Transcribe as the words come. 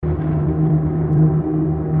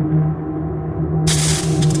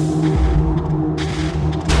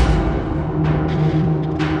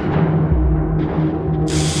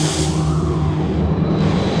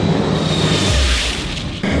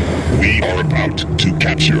about to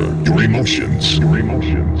capture your emotions. Your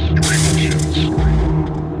emotions. Your emotions. Your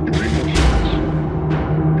emotions.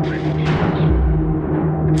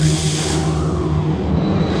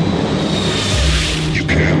 You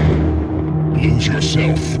can lose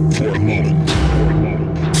yourself for a moment.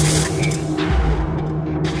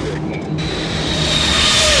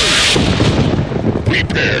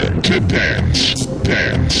 Prepare to dance,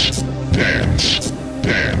 dance, dance,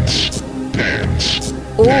 dance, dance.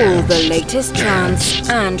 All the latest trance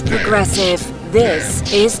and progressive.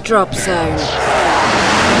 This is Drop Zone.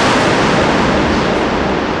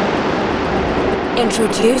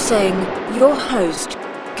 Introducing your host,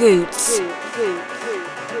 Goots.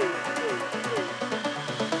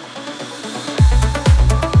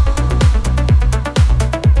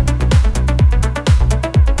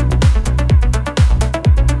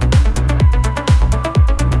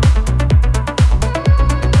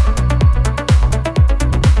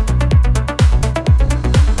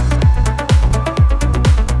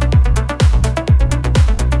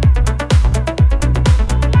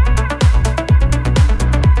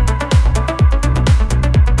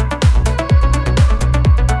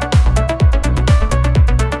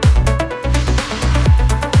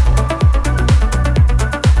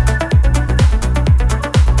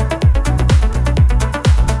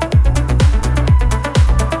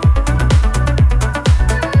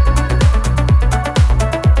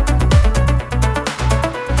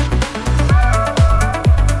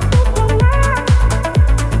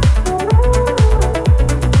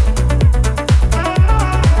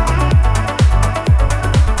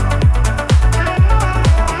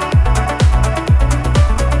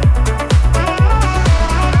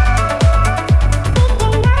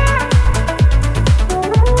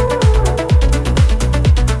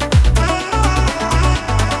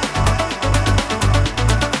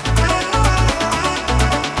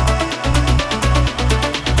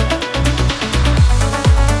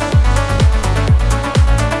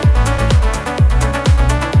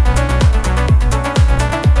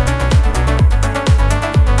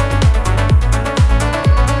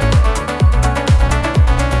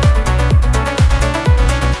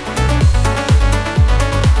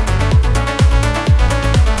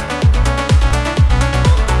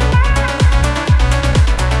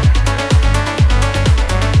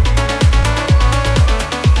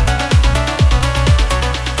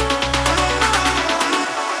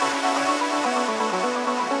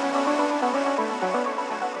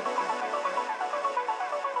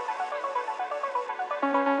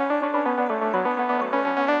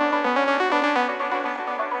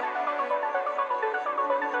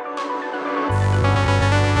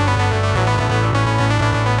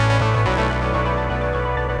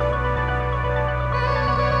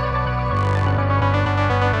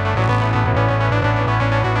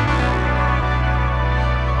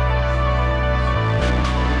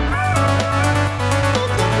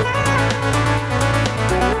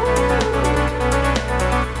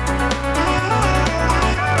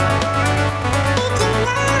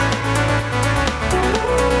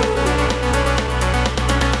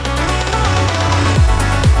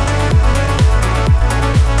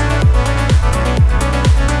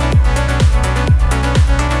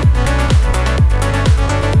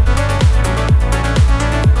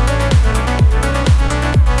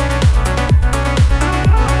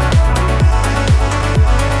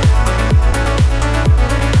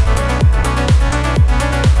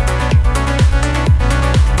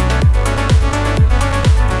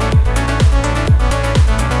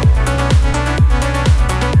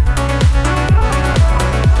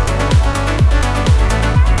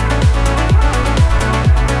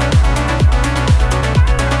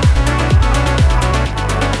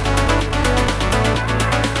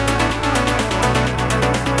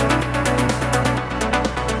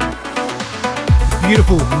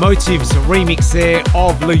 Beautiful Motives remix there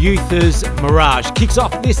of Luther's Mirage kicks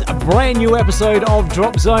off this brand new episode of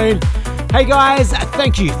Drop Zone. Hey guys,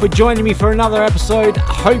 thank you for joining me for another episode.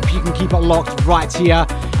 I hope you can keep it locked right here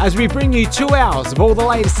as we bring you 2 hours of all the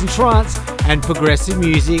latest in trance and progressive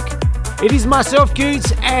music. It is myself,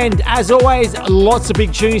 Goots, and as always, lots of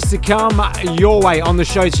big tunes to come your way on the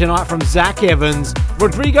show tonight from Zach Evans,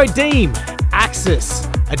 Rodrigo Deem, Axis,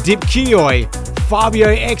 Adip Kiyoy, Fabio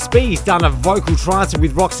XB's done a vocal trance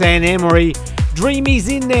with Roxanne Emery, Dreamy's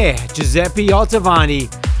in there, Giuseppe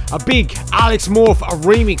Ottavani, a big Alex Morph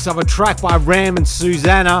remix of a track by Ram and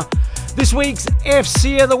Susanna. This week's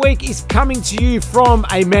FC of the Week is coming to you from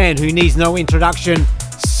a man who needs no introduction,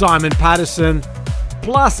 Simon Patterson.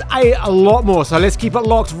 Plus a lot more, so let's keep it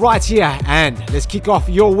locked right here and let's kick off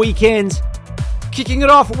your weekend Kicking it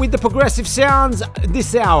off with the progressive sounds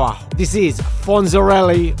this hour. This is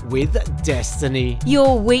Fonzarelli with Destiny.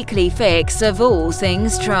 Your weekly fix of all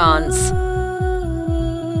things trance.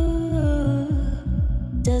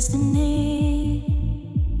 Destiny.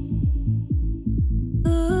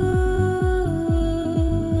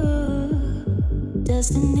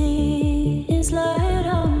 Destiny is light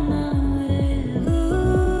on my way.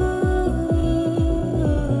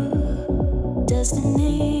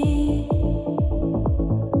 Destiny.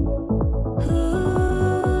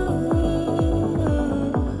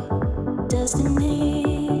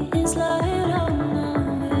 Destiny is light on my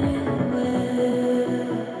way.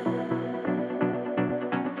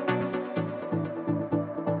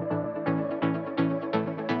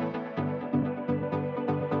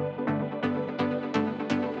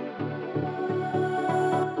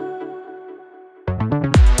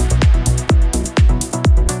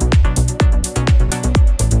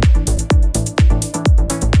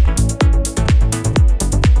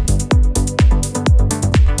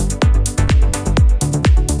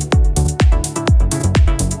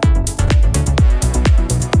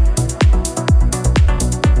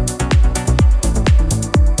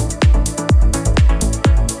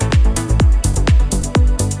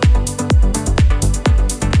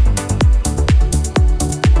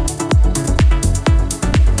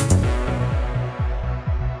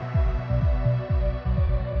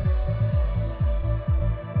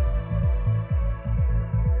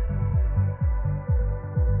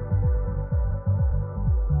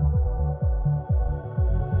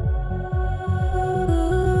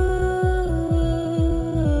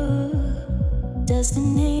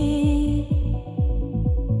 Destiny.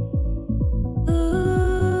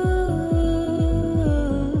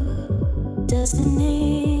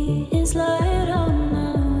 Destiny is light on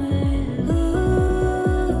my way.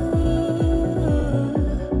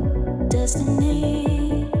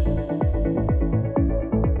 Destiny.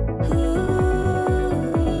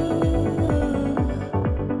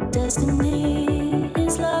 Destiny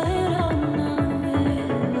is light on my way.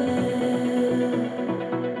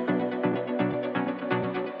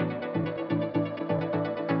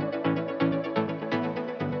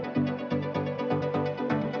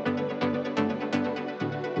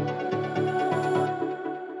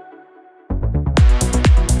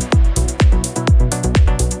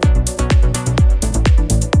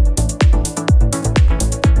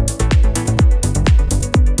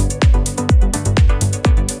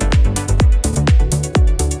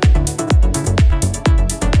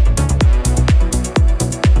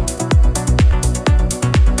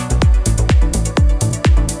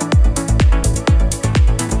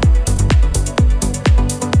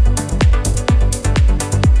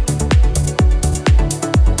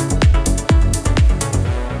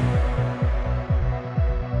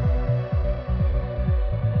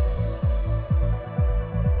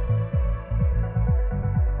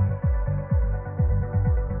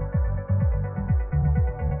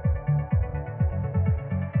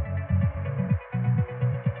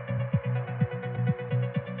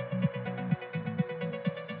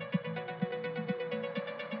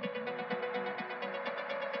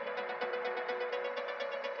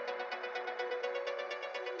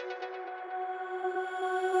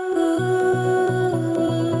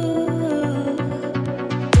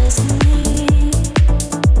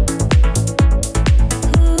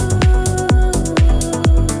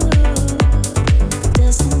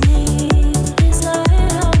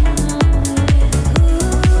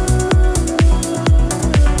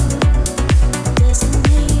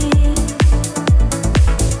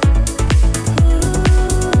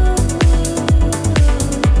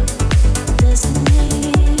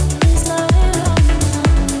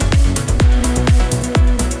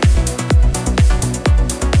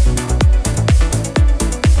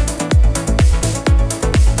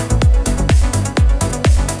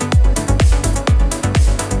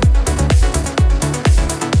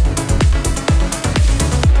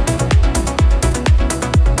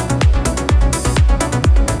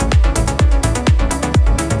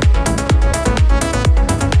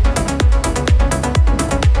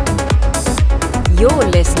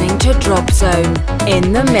 Drop Zone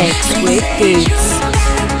in the mix with Goots.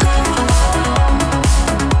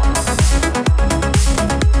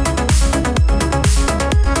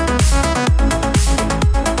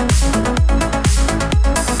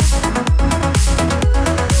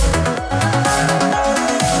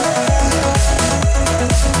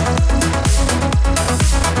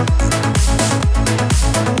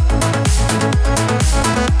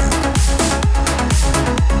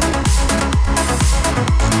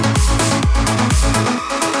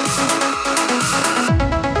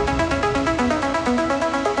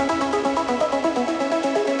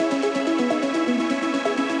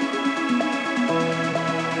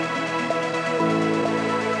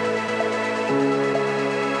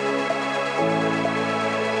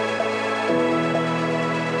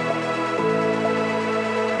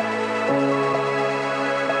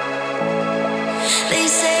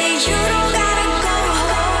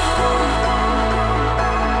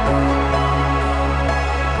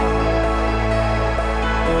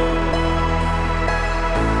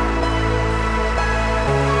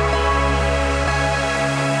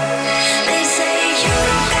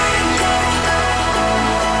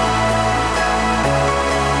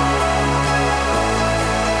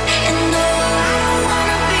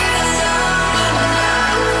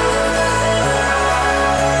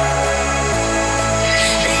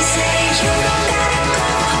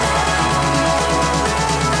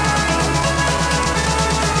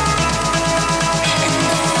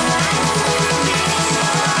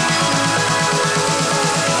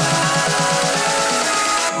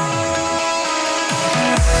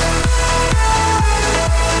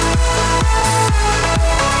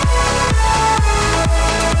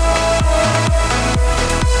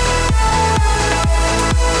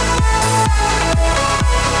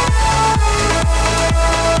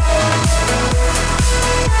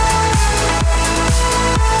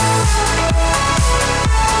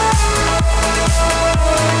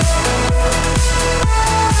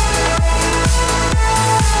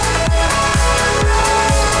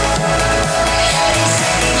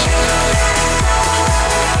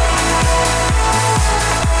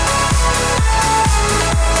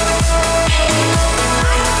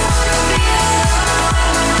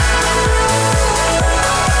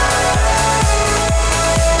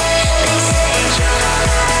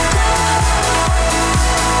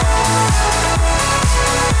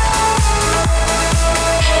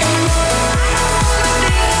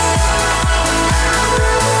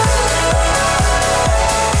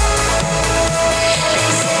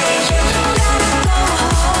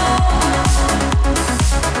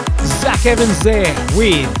 Mark Evans there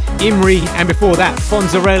with Imri, and before that,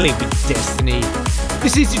 Fonzarelli with Destiny.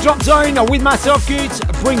 This is your Drop Zone with myself, Goots,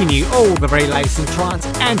 bringing you all the very latest in trance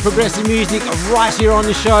and progressive music right here on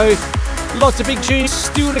the show. Lots of big tunes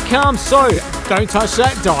still to come, so don't touch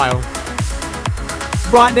that dial.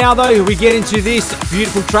 Right now, though, we get into this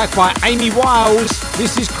beautiful track by Amy Wiles.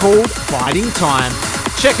 This is called Biding Time.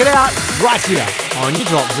 Check it out right here on your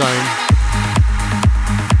Drop Zone.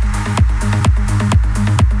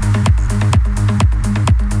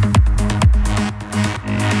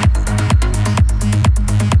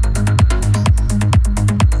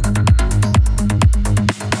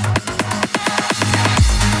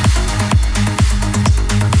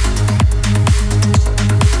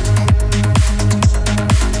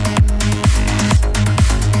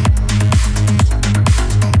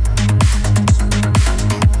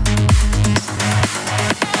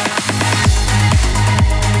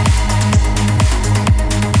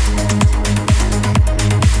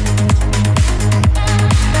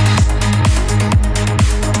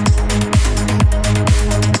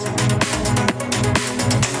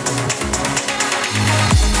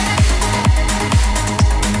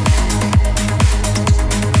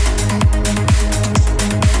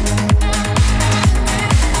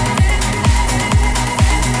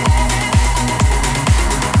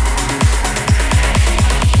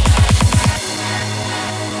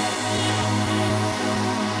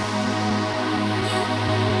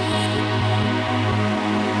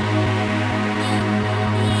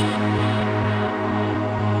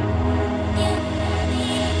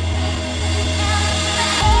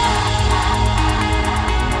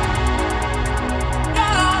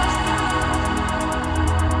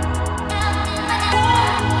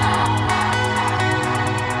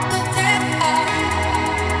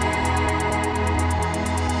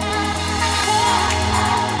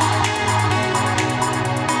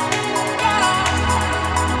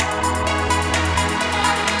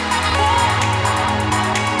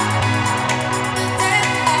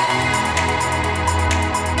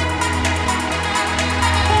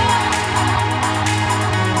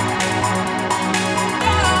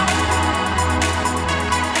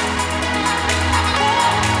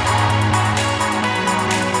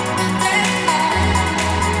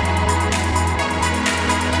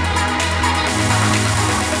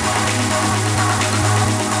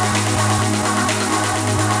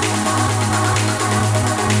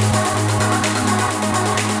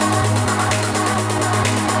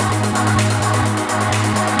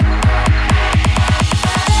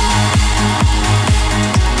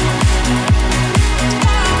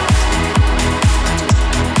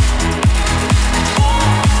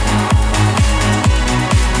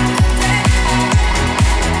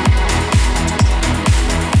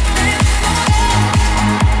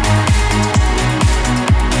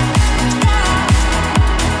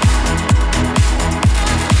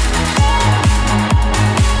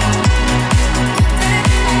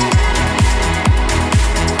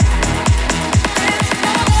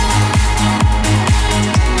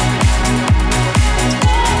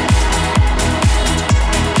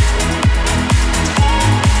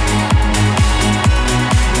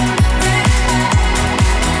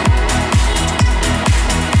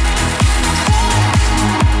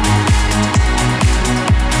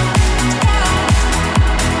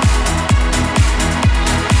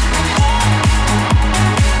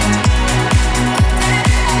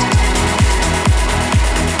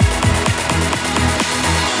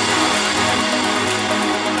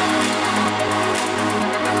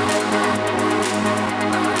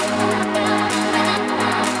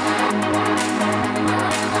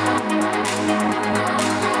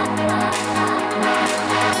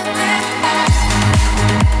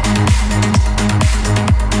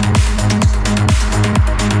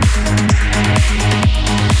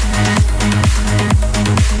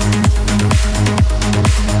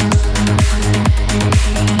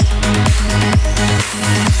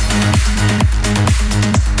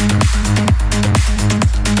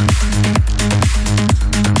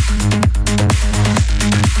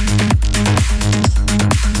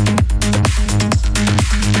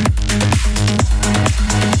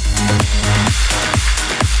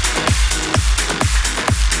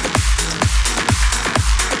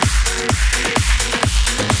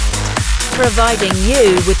 providing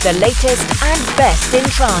you with the latest and best in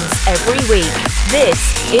trance every week.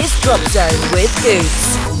 This is Drop Zone with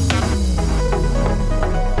Goots.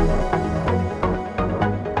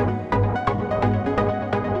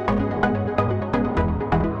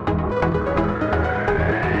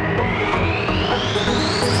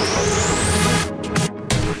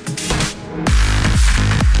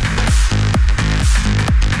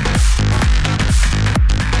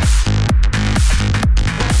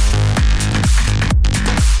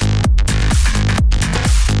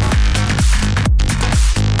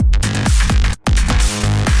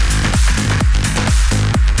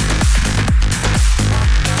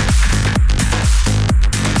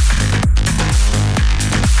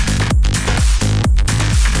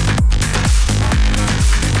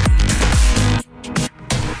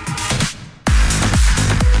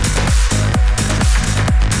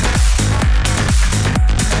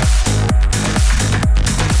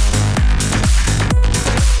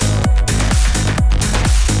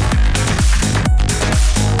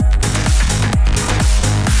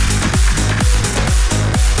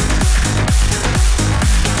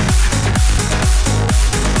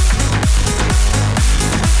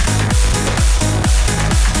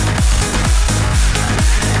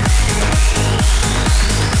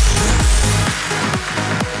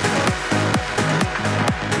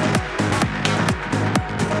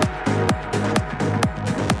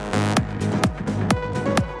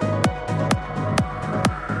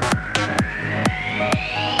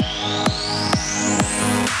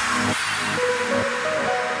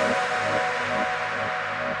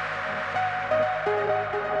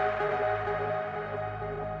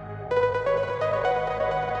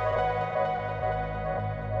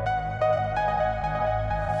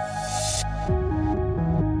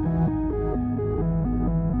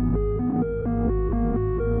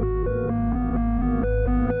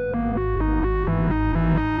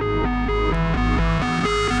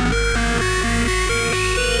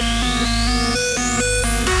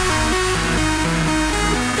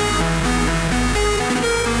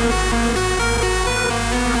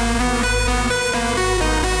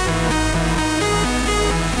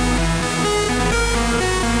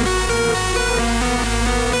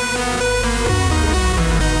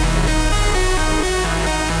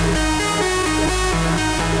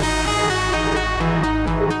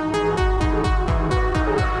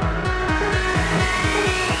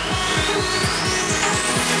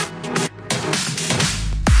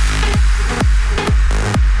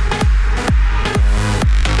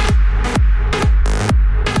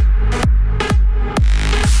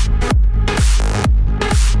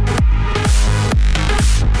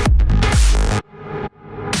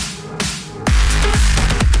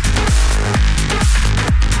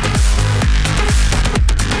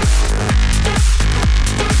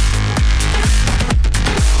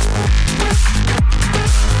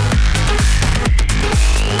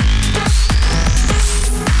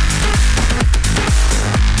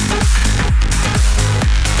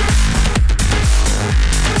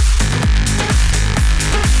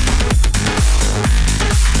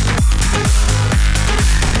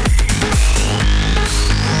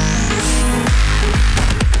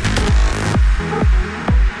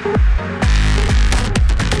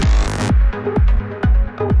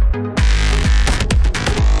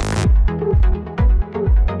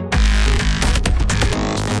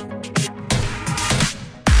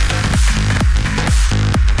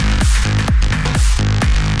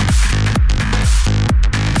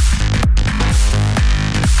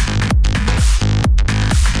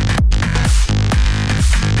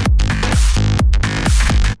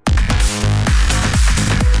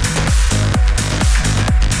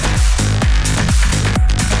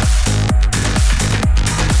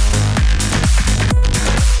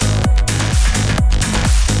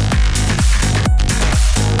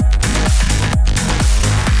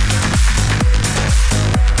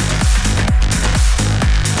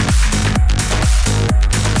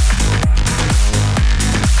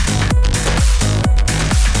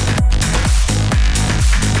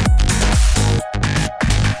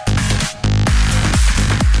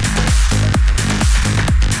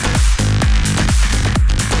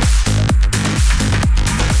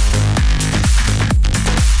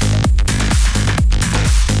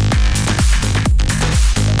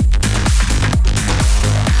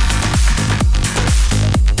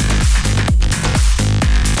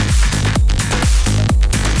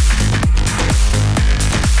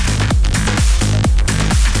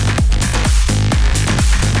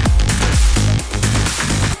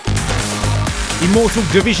 Immortal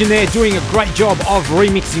Division there doing a great job of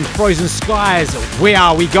remixing Frozen Skies, Where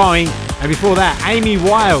Are We Going? And before that, Amy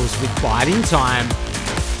Wiles with Biding Time.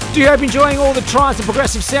 Do you hope enjoying all the trance and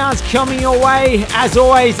progressive sounds coming your way? As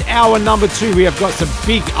always, hour number 2, we have got some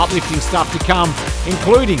big uplifting stuff to come,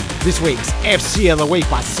 including this week's FC of the Week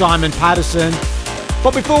by Simon Patterson.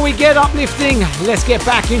 But before we get uplifting, let's get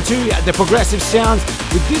back into the progressive sounds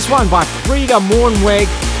with this one by Frida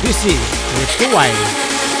Mornweg. This is Drift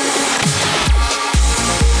Away.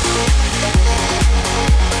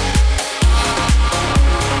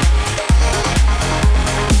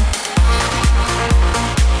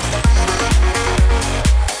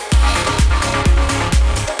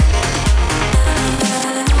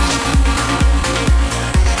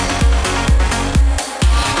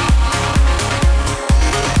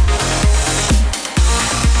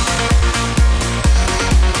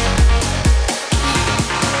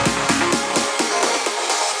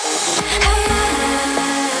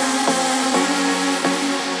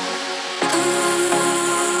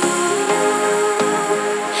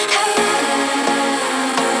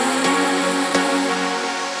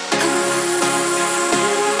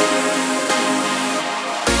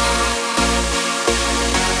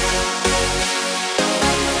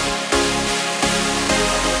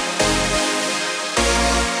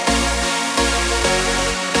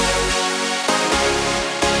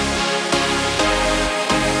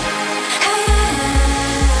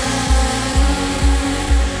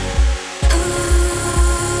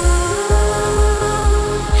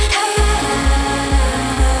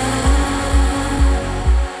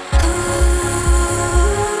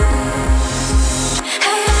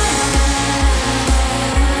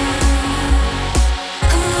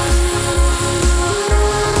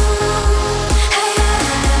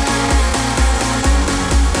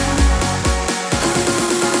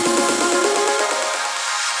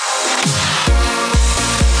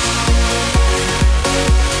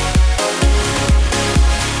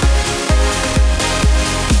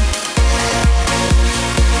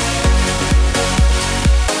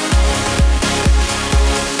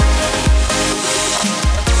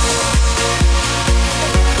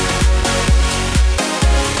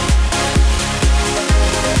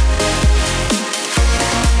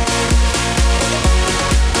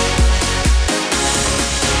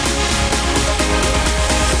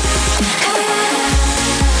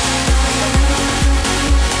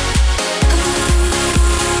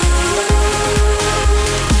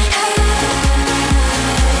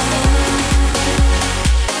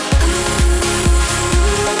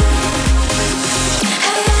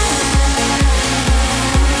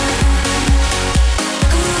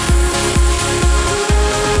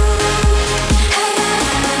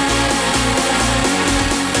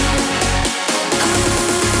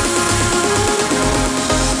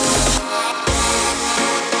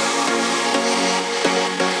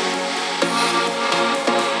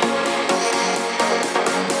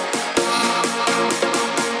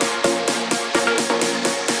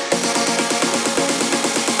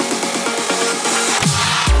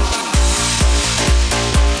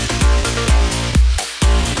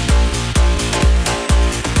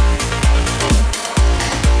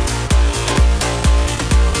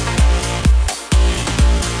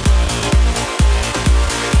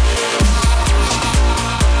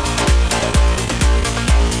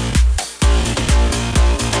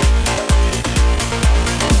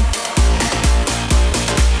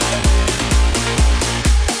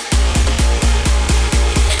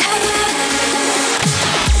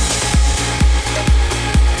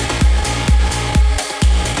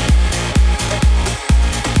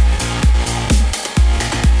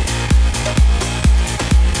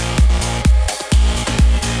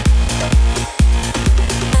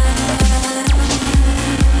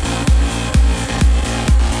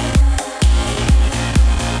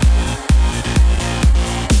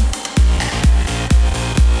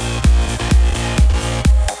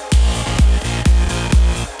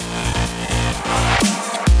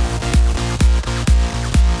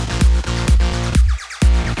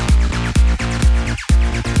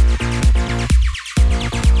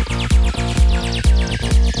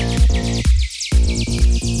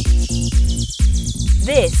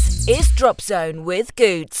 This is Drop Zone with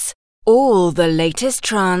Goots. All the latest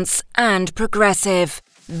trance and progressive.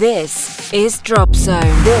 This is Drop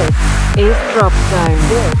Zone. This is Drop Zone.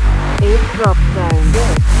 This is Drop Zone.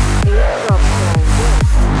 This is Drop Zone.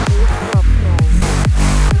 This is Drop Zone.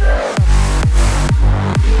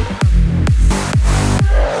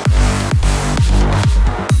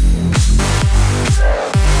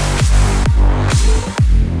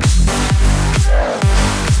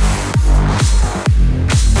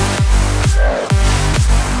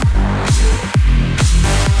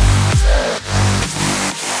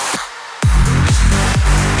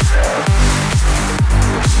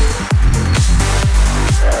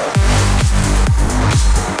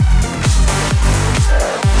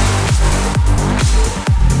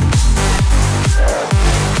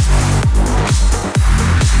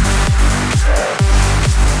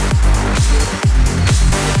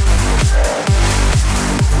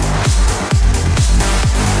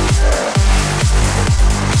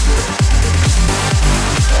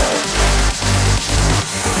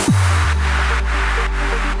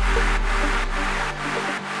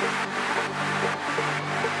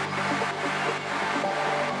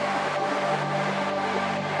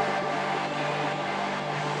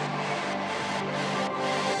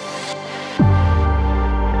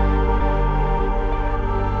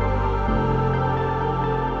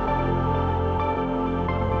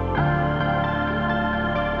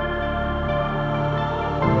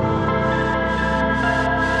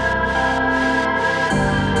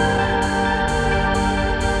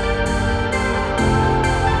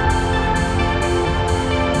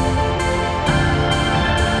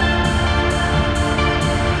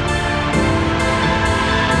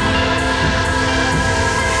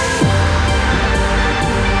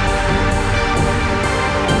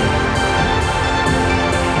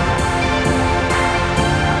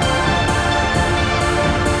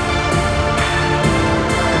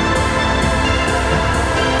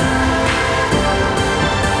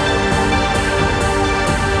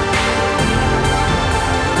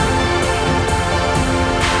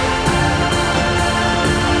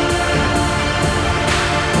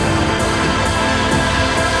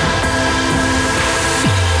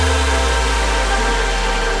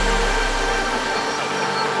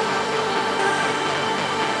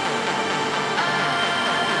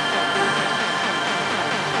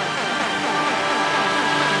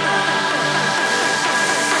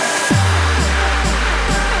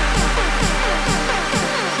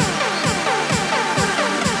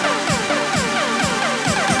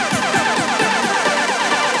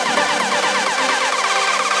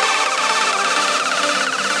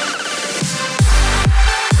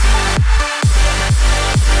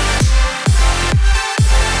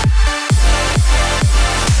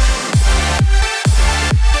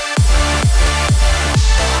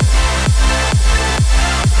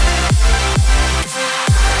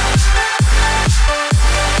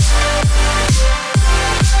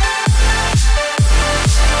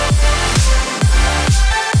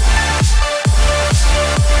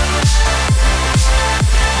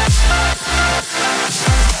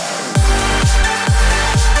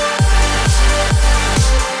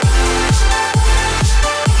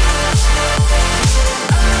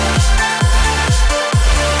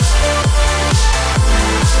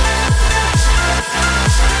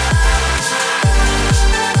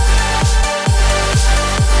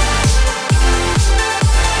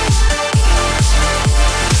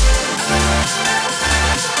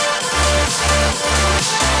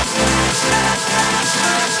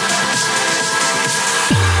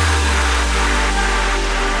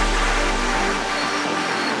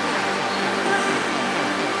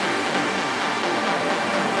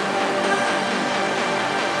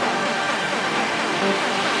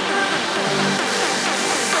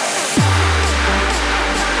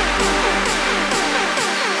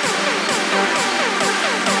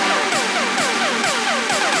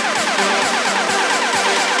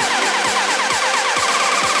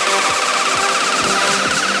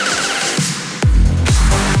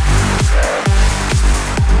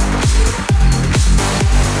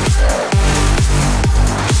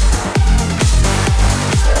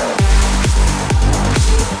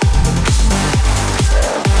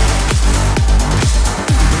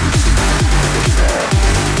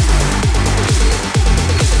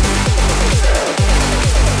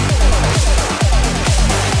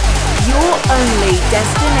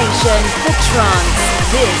 destination for trance.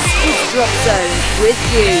 This is Drop Zone with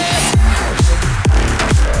Goots.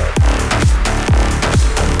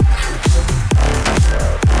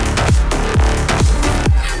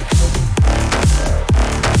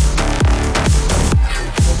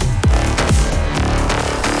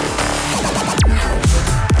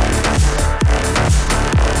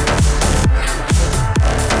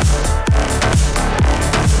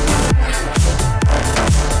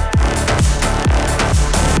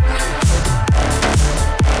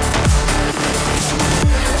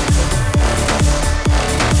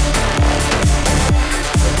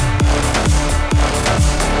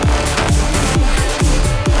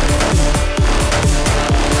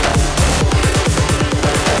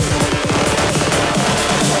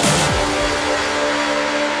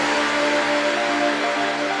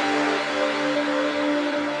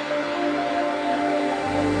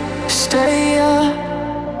 Stay up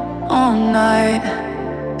all night,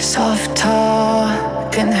 soft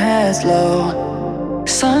talking, heads low,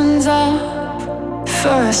 sun's up,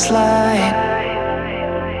 first light,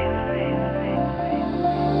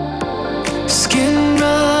 skin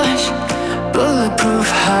rush, bulletproof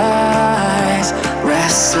highs,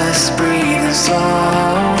 restless breathing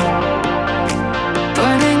slow,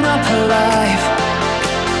 burning up alive.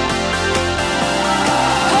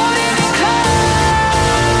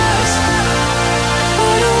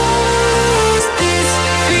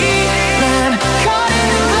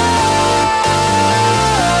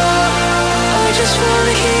 Just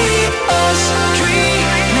wanna keep us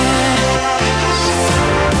dreaming.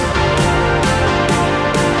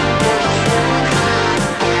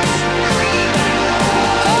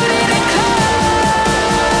 Holding it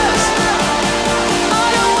close. I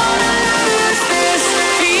don't wanna lose this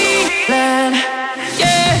feeling.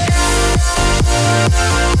 Yeah.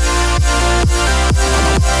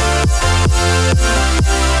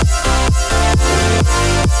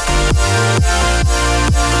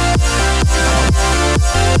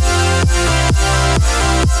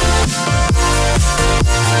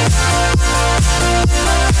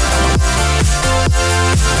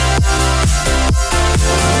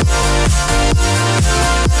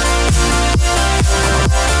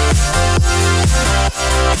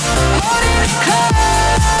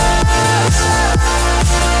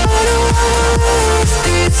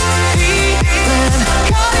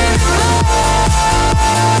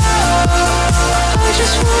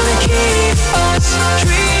 Just wanna keep us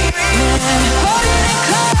dreaming, holding it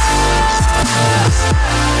close.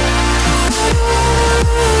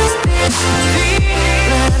 This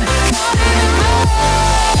feeling,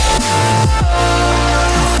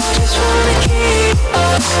 just wanna keep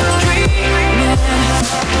us dreaming.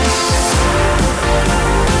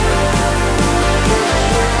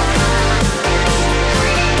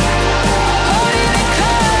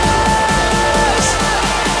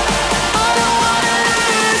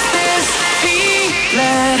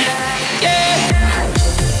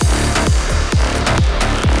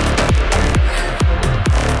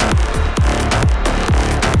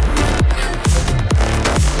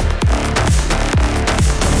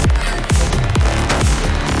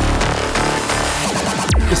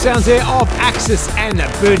 Sounds there of Axis and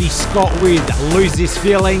Bertie Scott with Lose This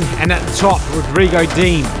Feeling, and at the top Rodrigo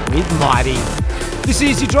Dean with Mighty. This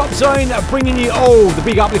is your Drop Zone, bringing you all the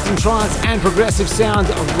big uplifting trance and progressive sounds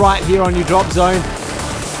right here on your Drop Zone.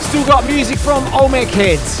 Still got music from Olmec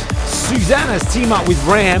Heads, Susanna's team up with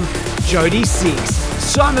Ram, Jody Six,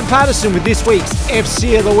 Simon Patterson with this week's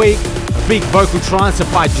FC of the Week, a big vocal trance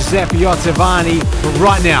by Giuseppe Ottavani. But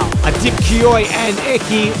right now, Adip Kioi and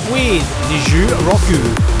Eki with Niju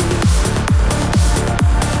Roku.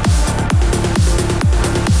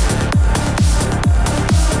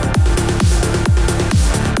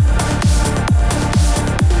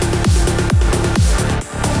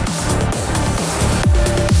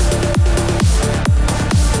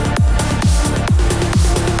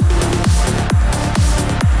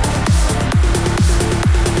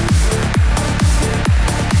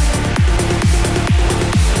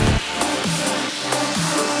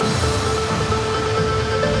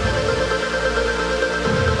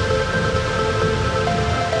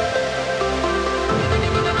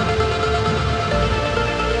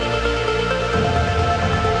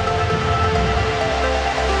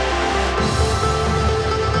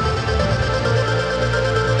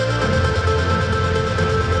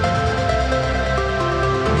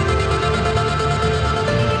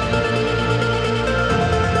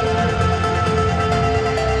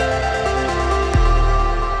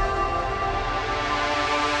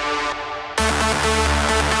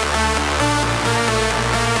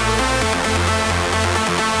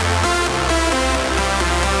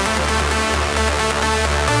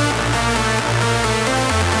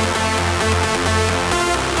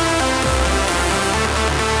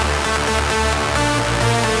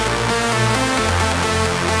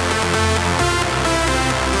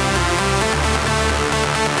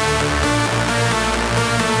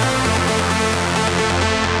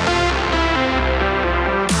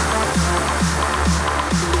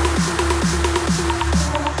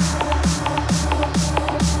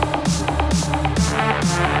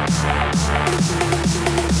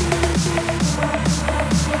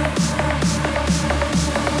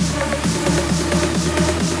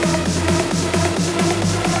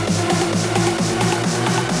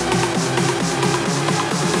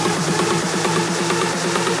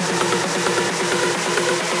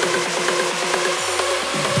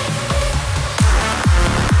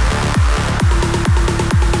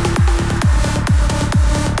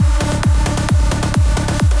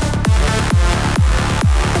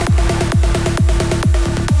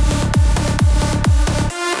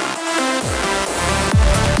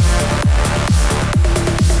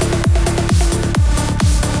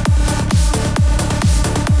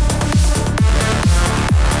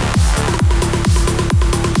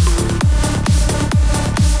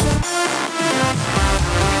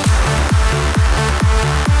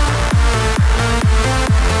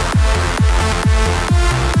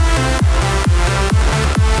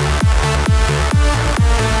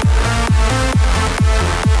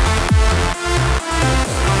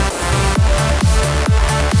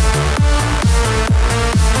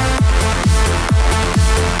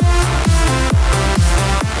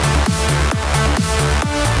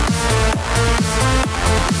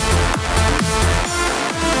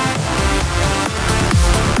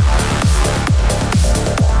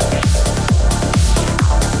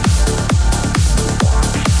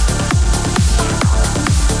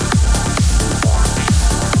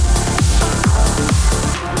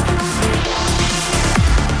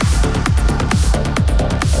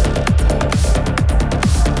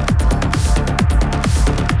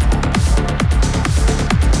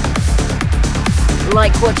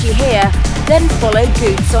 what you hear, then follow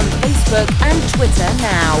Goots on Facebook and Twitter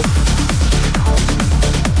now.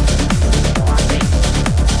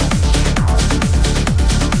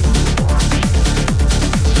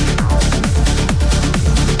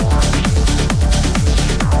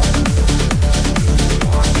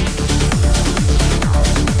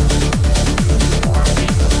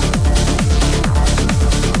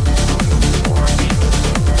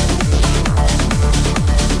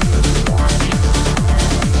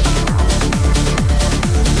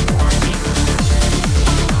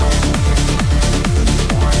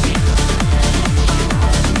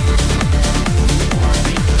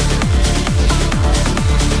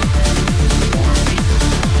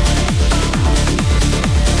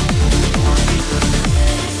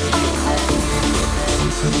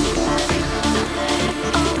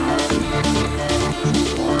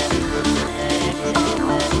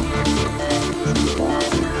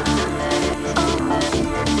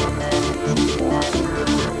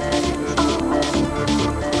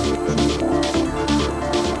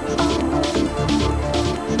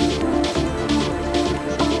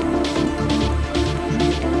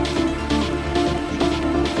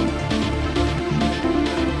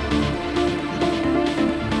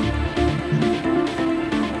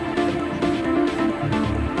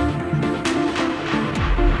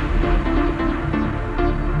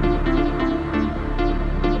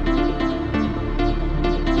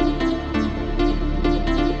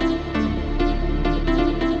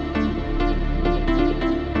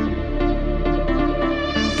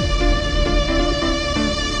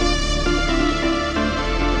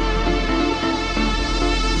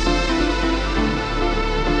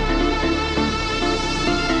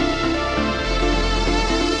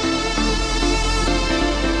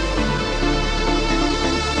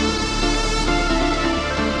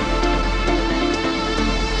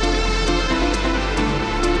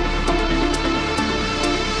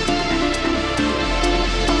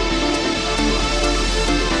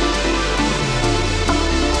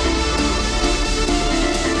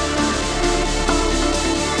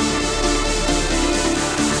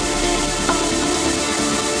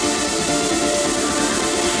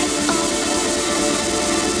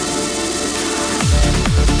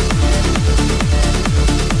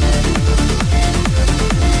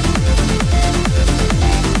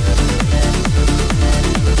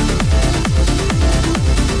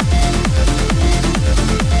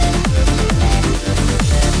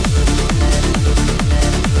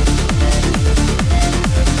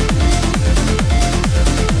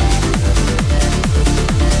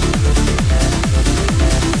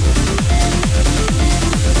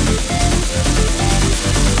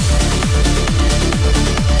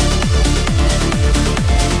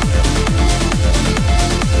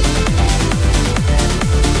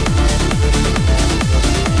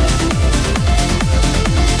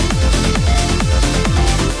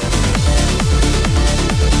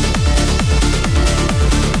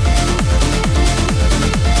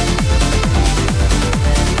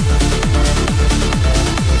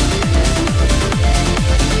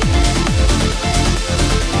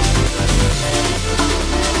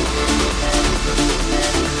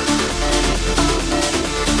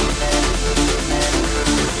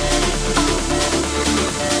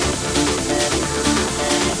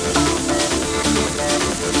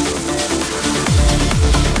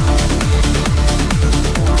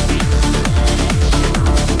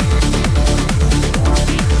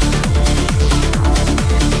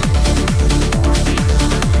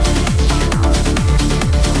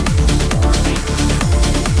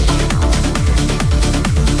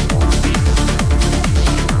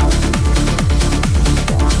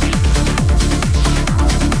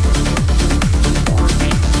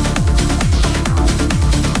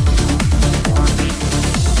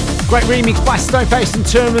 Great remix by Stoneface and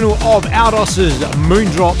Terminal of Aldos's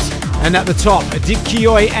Moondrops. And at the top, Dick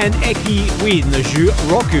Kioi and Eki with Naju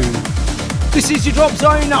Roku. This is your Drop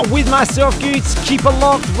Zone with myself, Goots. Keep it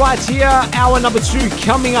locked right here. Hour number 2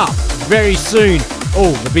 coming up very soon.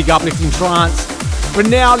 Oh, the big uplifting trance. But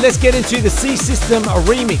now, let's get into the C System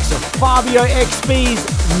remix of Fabio XP's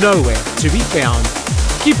Nowhere to Be Found.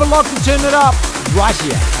 Keep it locked and turn it up right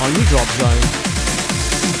here on your Drop Zone.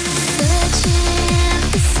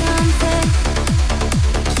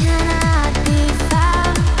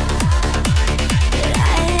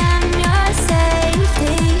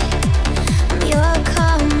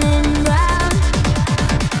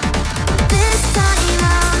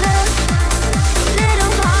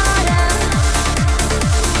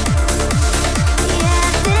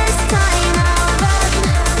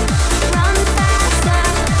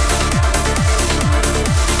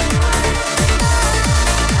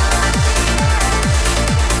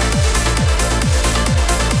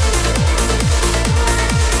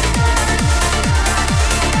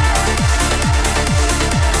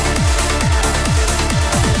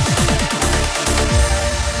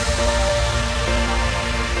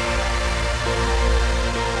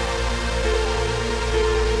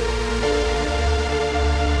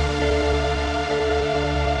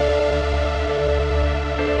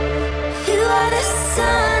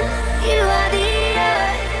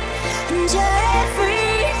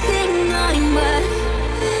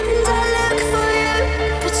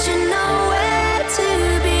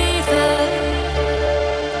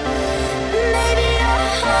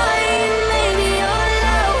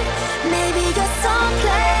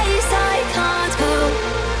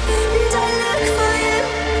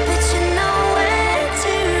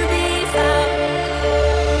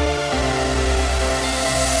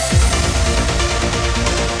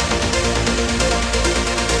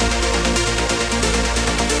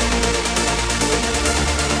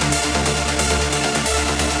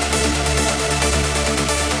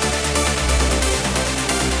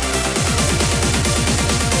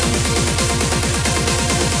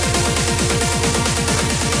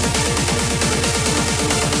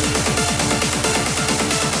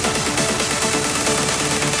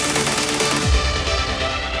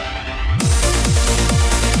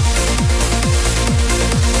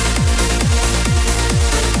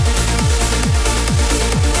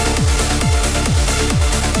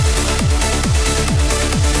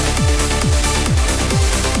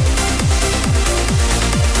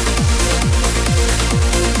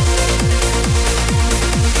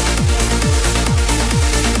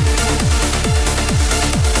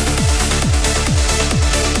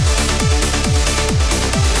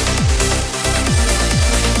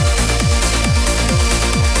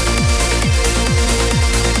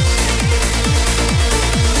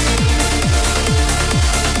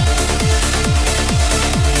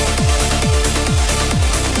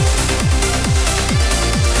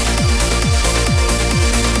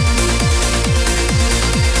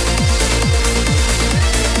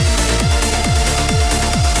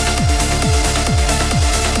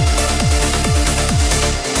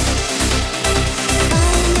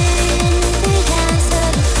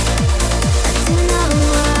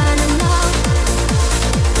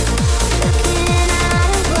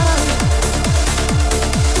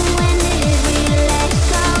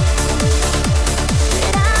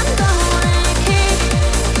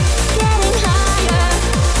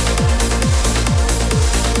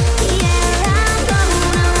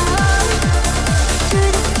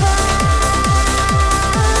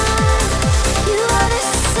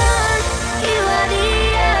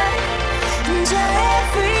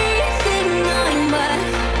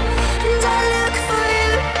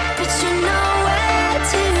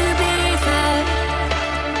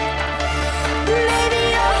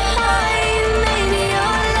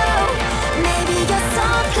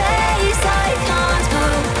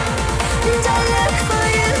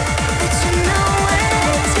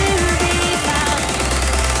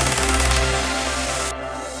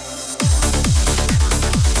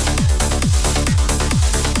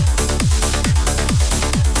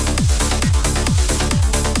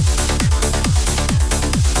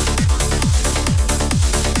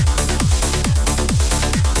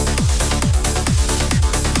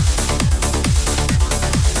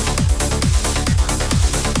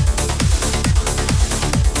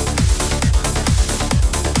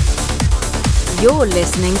 You're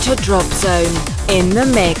listening to Drop Zone in the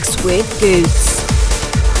mix with Goots.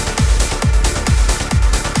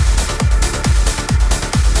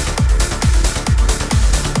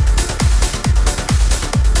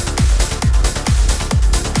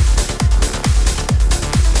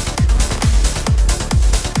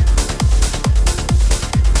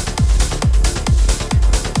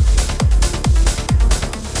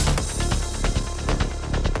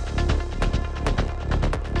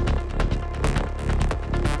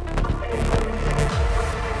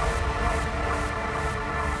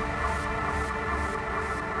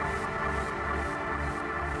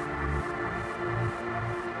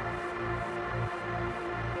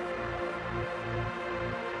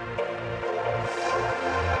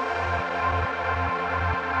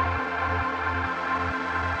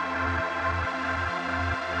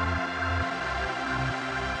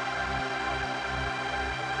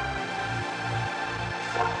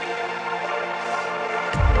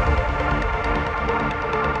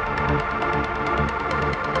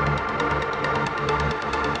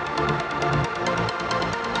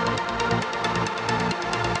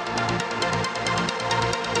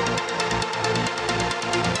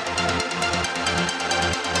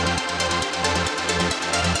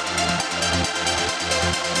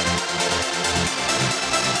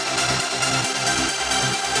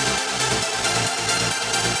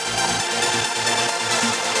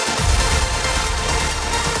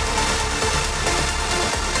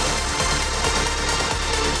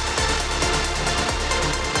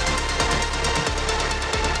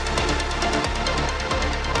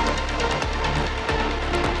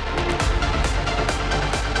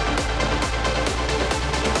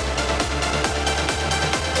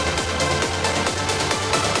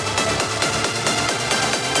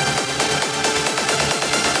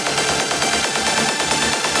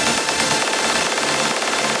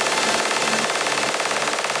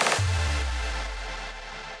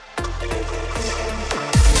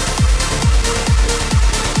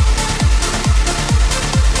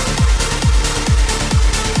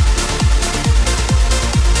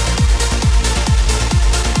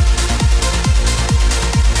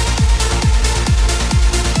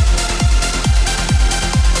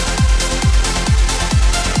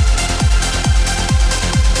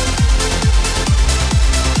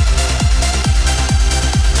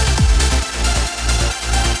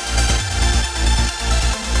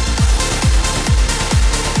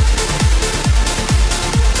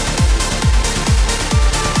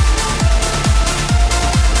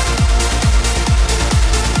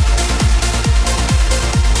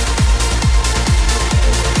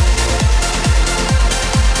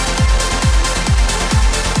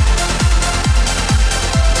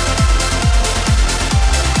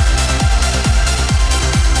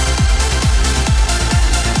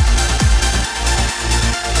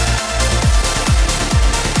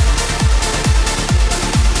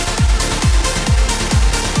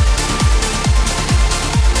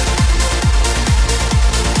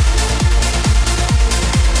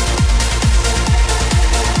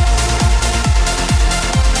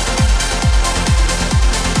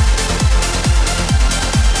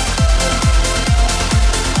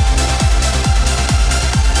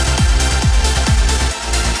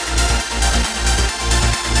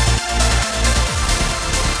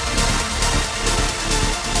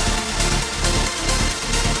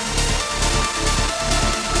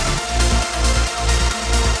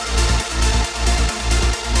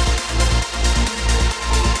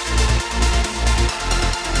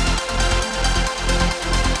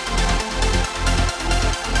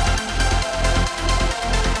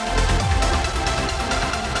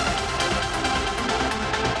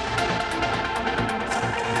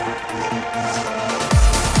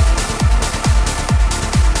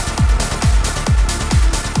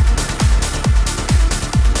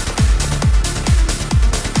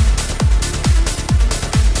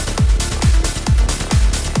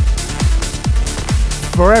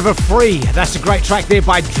 Forever Free. That's a great track there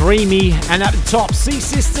by Dreamy. And at the top, C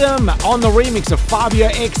System on the remix of Fabio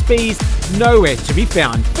XB's Nowhere to Be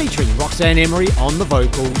Found, featuring Roxanne Emery on the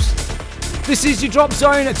vocals. This is your Drop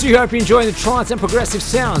Zone. I do hope you're enjoying the trance and progressive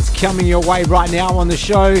sounds coming your way right now on the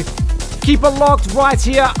show. Keep it locked right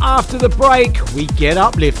here after the break. We get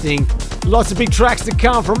uplifting. Lots of big tracks to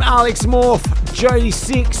come from Alex Morph, Jody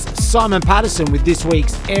Six, Simon Patterson with this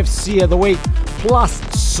week's FC of the Week, plus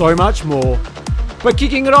so much more. But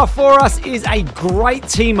kicking it off for us is a great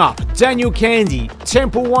team up. Daniel Candy,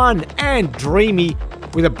 Temple One and Dreamy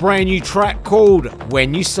with a brand new track called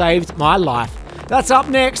When You Saved My Life. That's up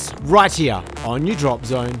next, right here on your Drop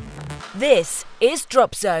Zone. This is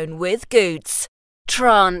Drop Zone with Goots.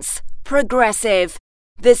 Trance, progressive,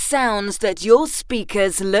 the sounds that your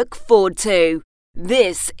speakers look forward to.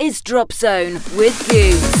 This is Drop Zone with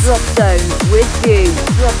Goots. Drop Zone with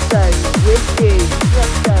Goots. Drop Zone with Goots.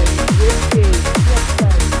 Drop Zone with Goots. Drop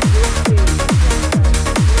Zone with Goots.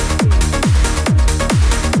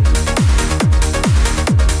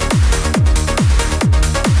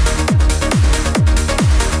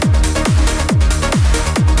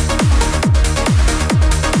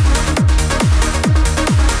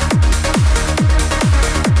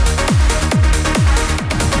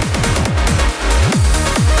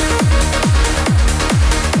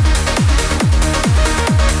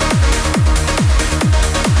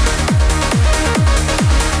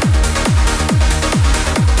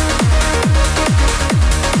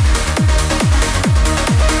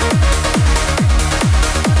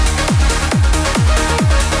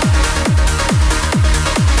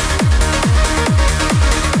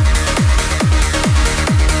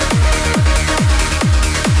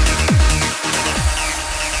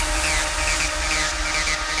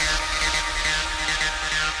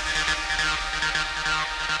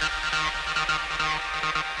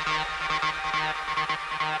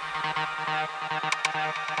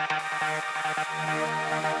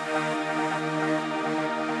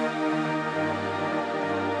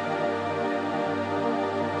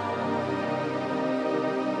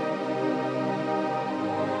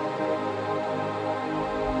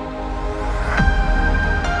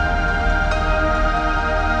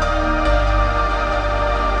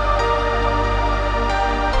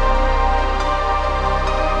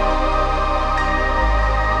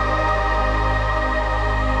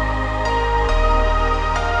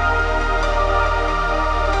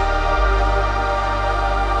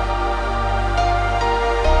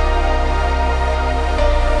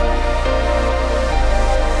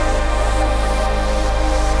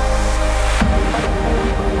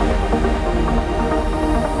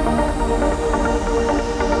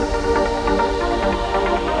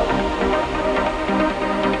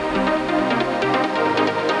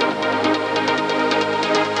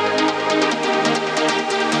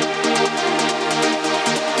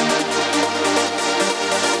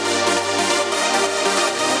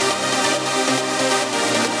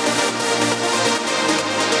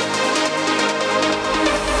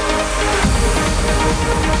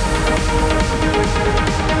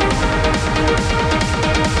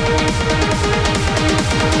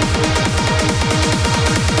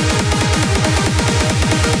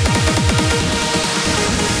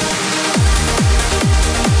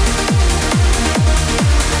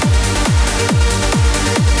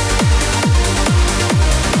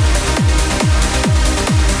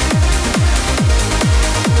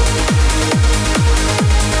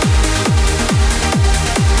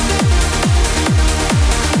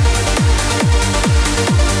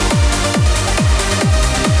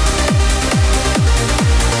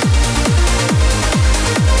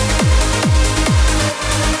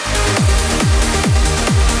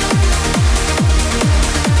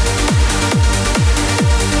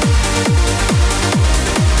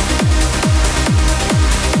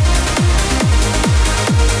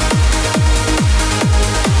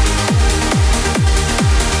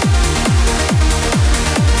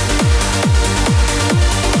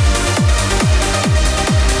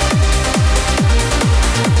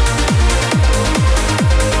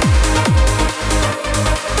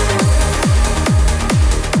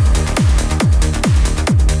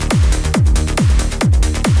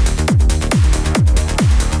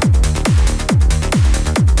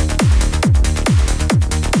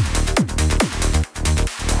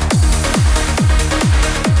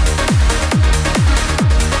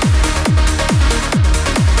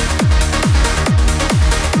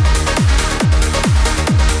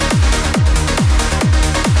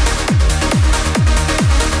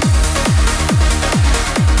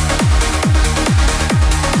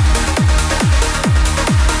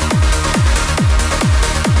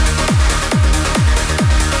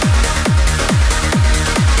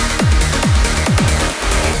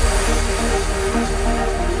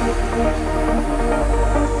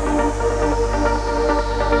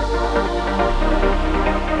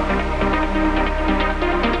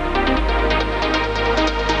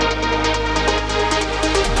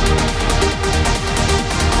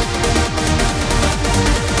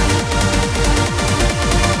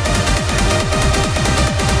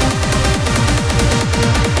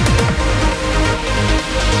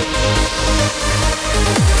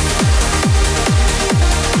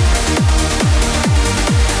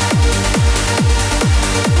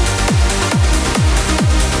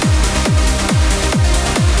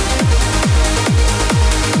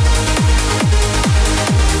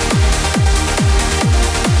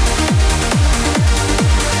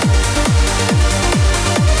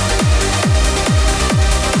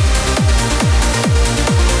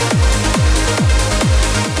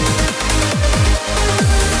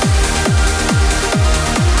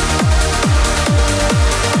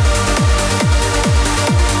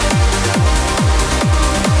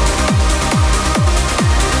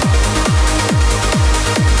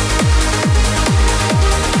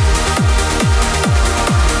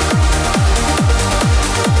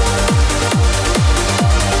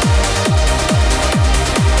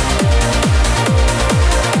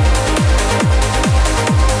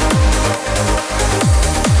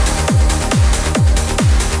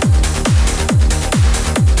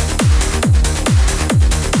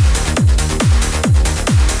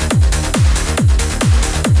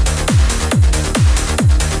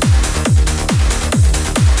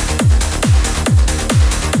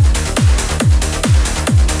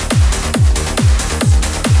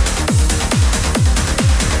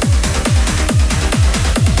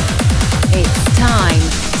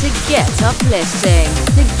 get uplifting,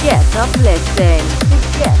 to get uplifting, to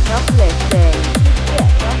get uplifting, to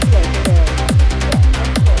get uplifting.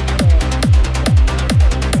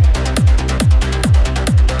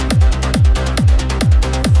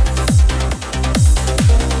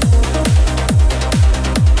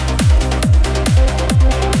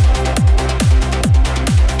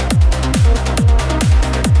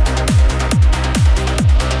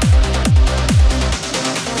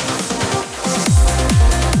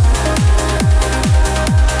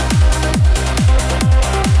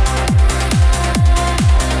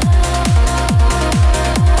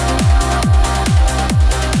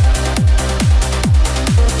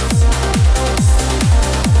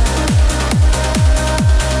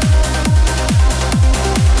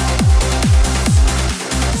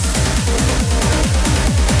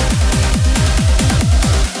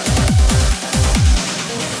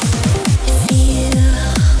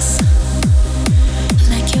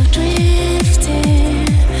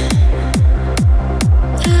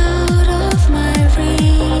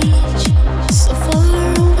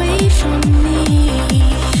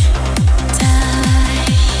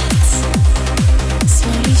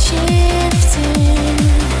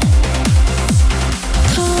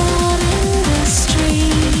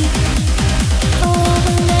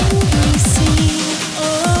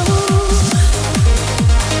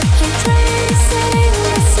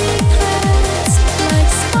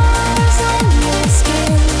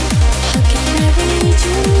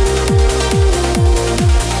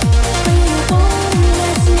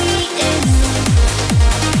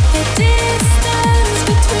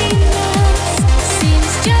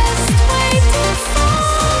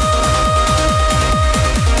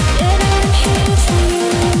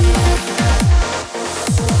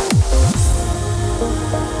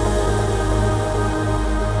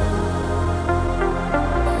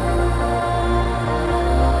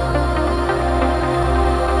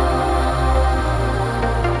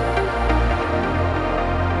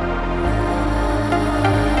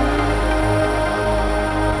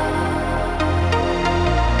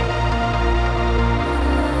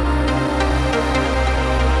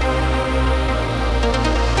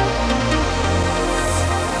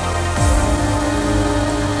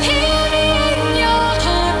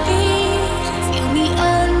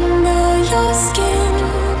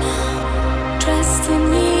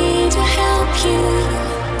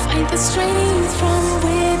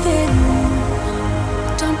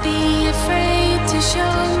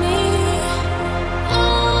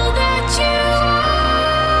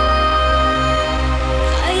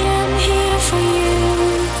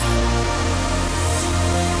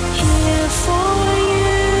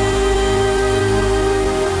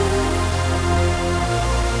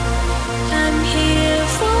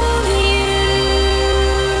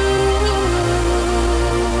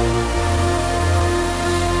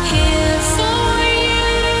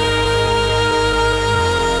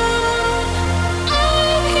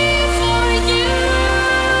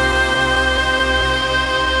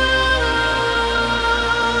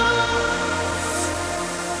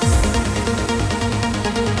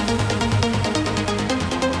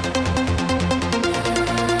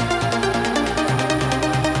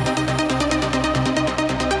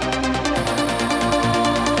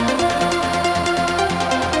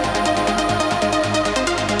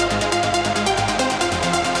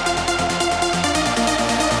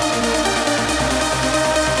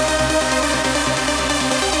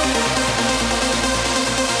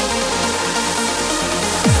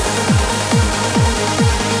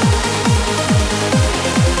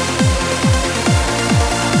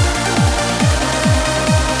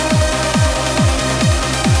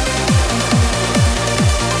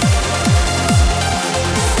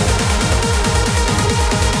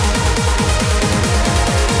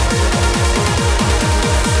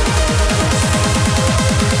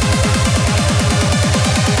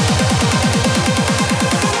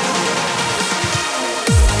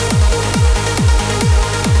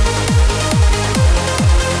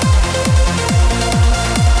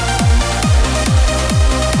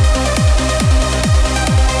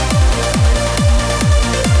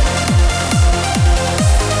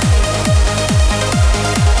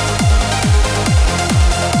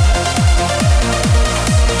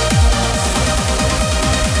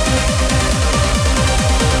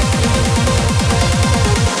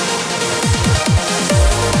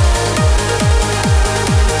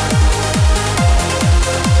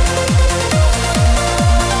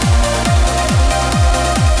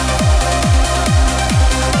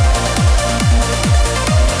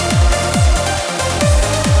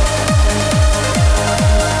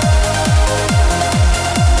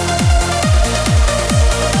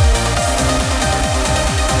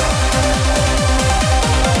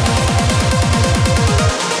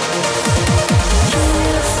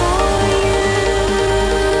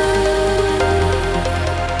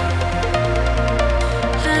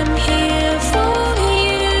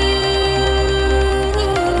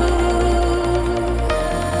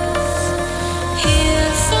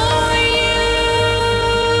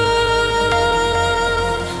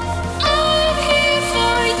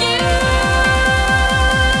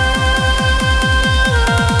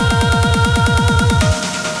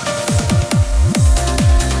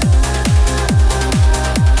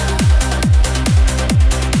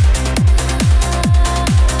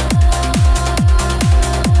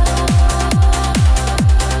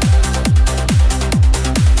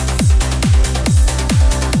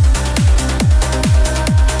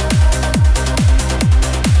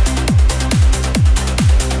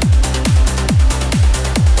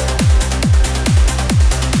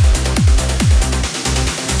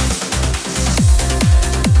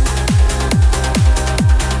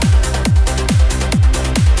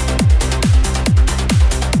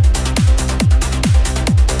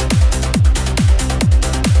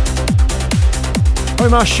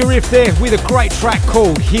 Omar Sharif there with a great track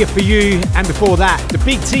called Here For You. And before that, the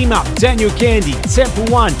big team up, Daniel Candy, Temple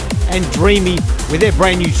One and Dreamy with their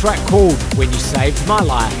brand new track called When You Saved My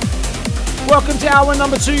Life. Welcome to hour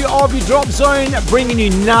number 2 of your Drop Zone, bringing you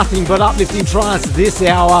nothing but uplifting trance this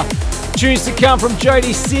hour. Tunes to come from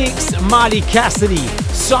Jody Six, Marty Cassidy,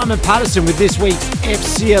 Simon Patterson with this week's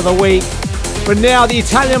FC of the Week. But now the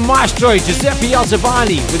Italian maestro Giuseppe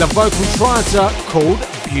Altovani with a vocal trancer called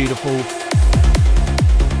Beautiful.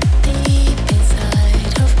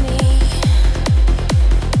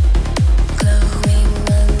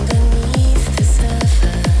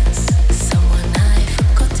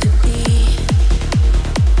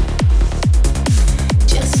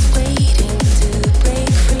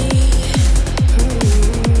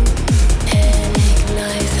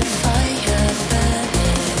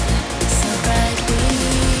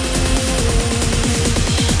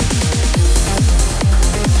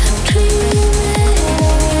 Dream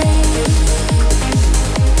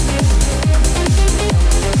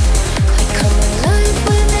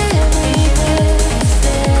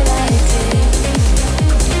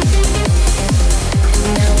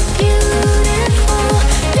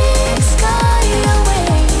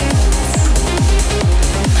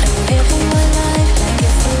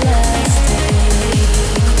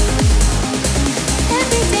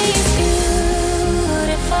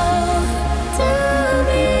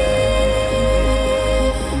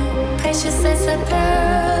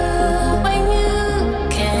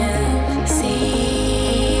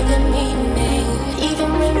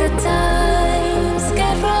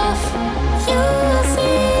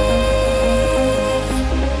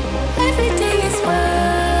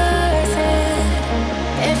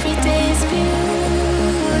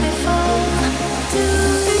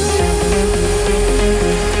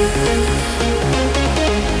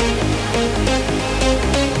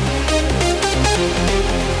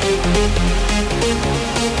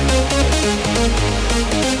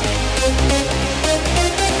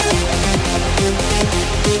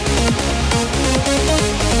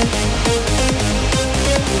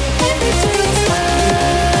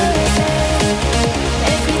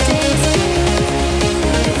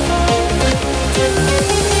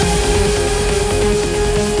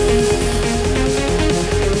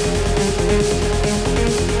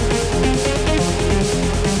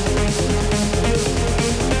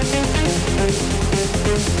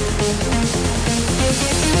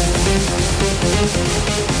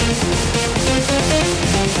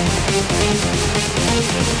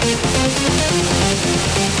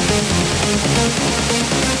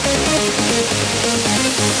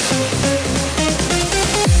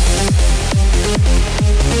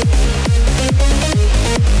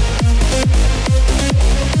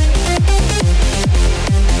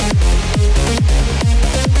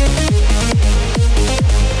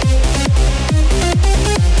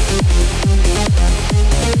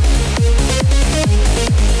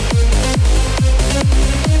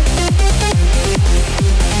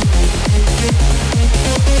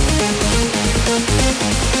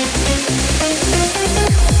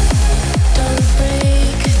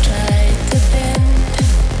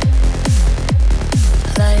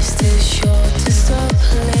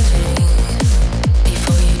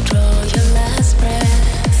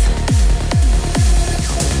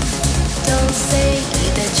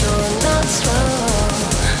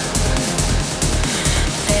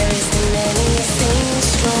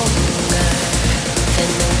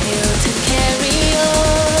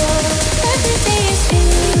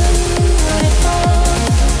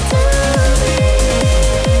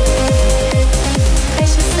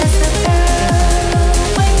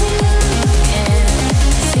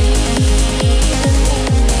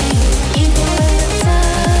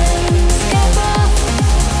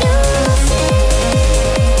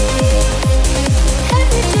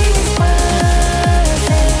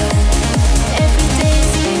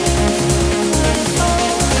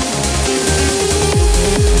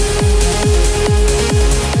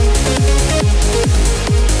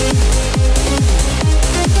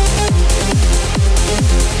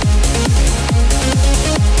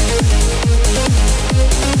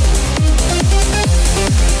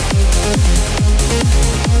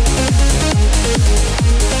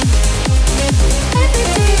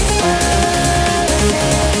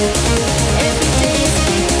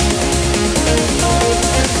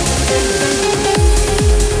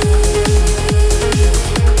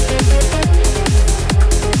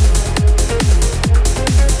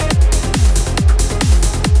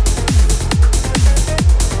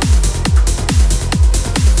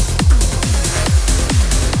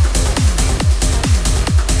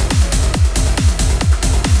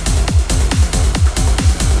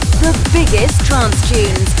trance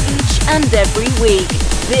tunes each and every week.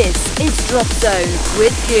 This is Drop Zone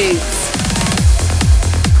with Goots.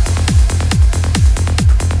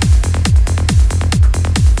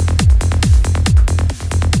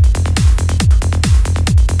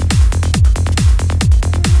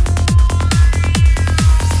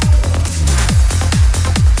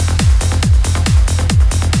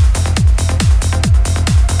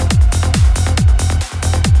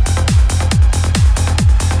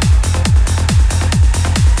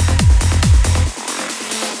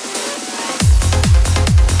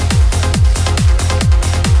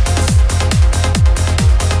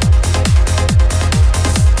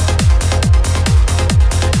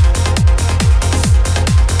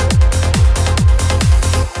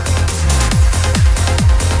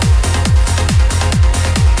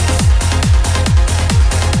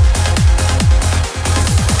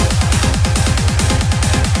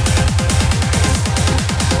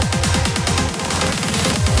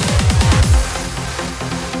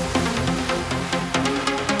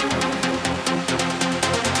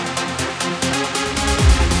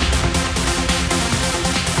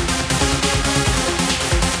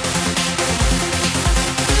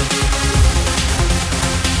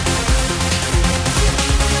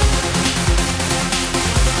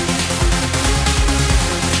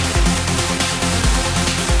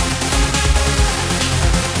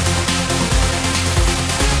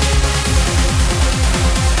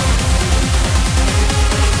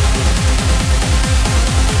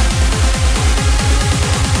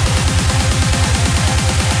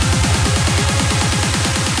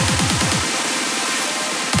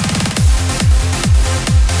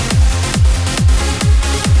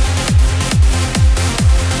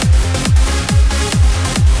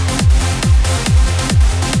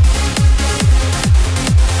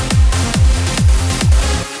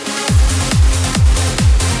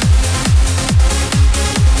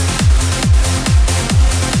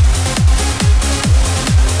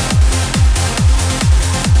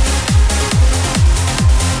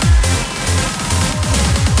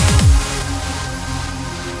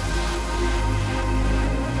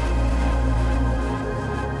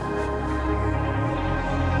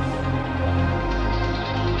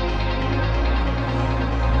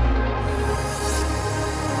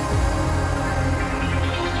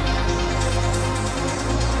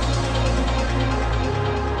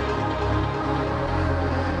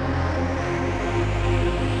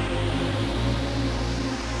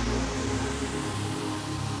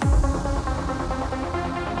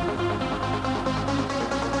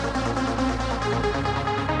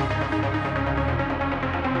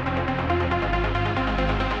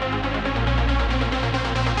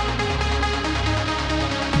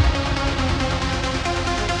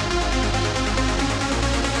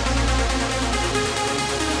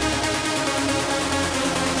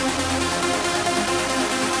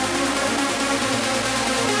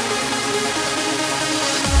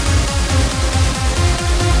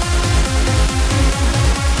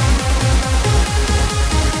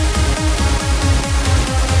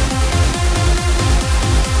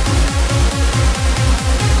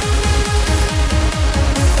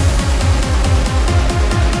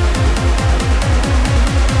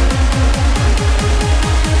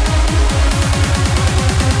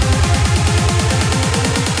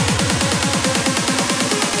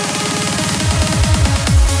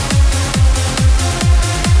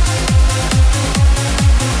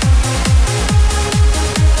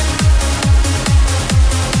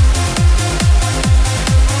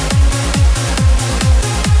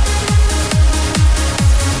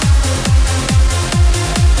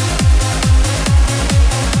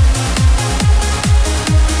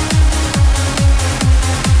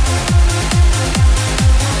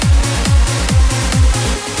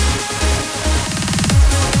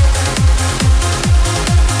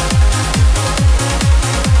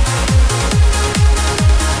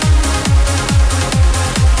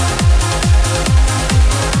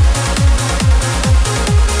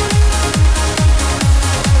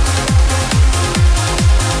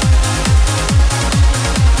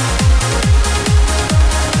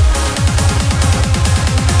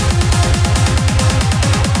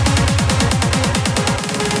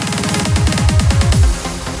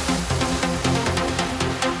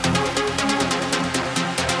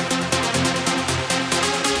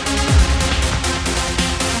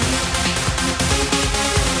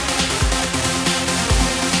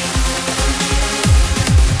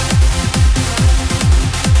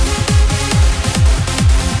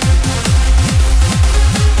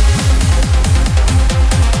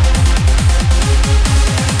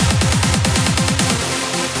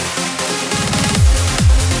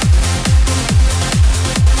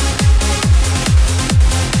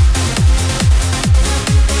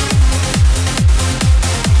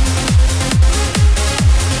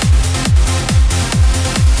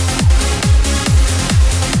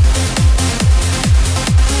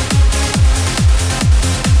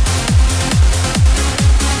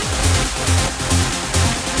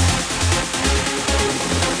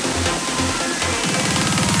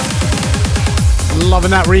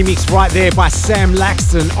 Loving that remix right there by Sam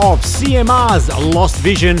Laxton of CMR's Lost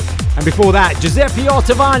Vision. And before that, Giuseppe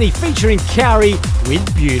Ottaviani featuring Carrie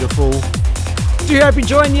with Beautiful. Do hope you're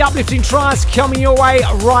enjoying the uplifting trance coming your way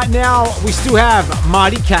right now. We still have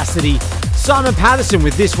Marty Cassidy, Simon Patterson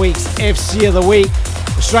with this week's FC of the Week,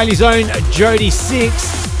 Australia's own Jody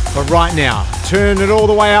Six. But right now, turn it all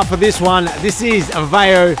the way up for this one. This is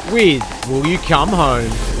Aveo with Will You Come Home?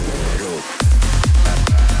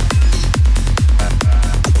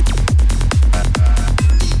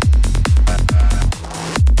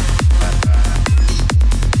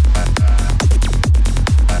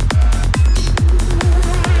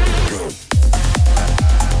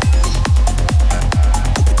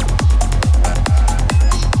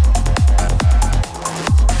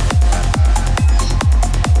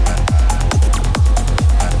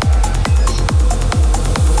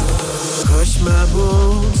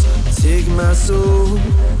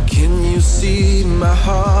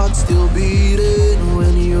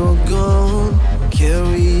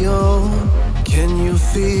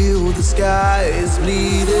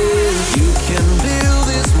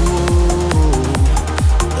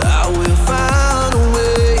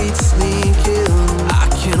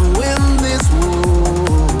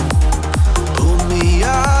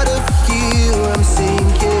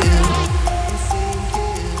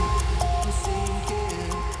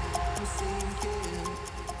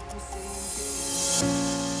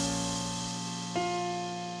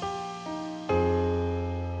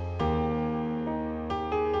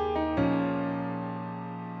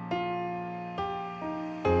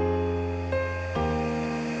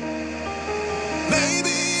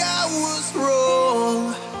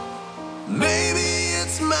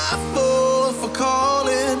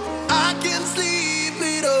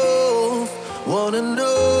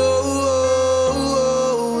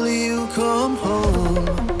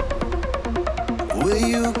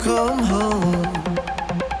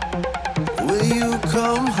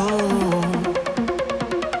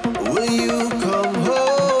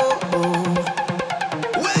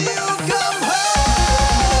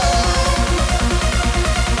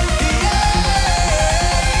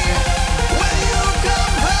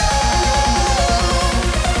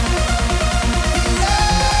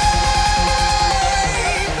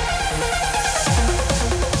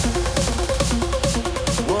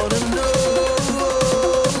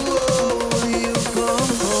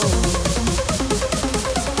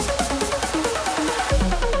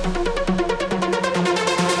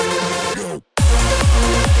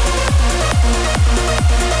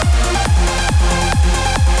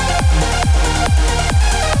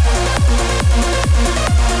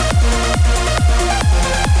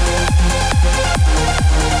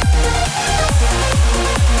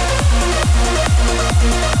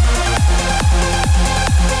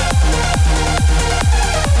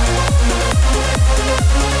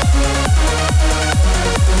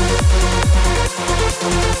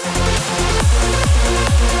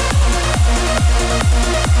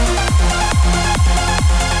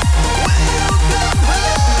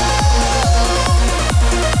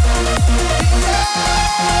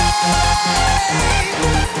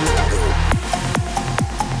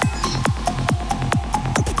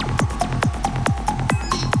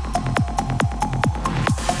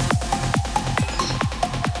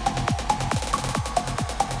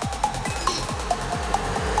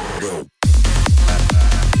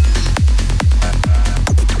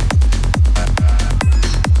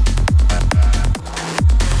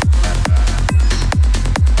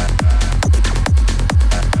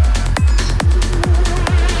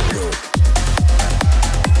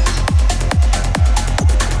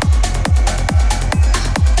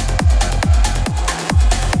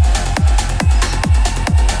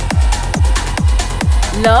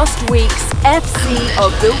 Last week's FC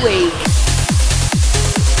of the Week.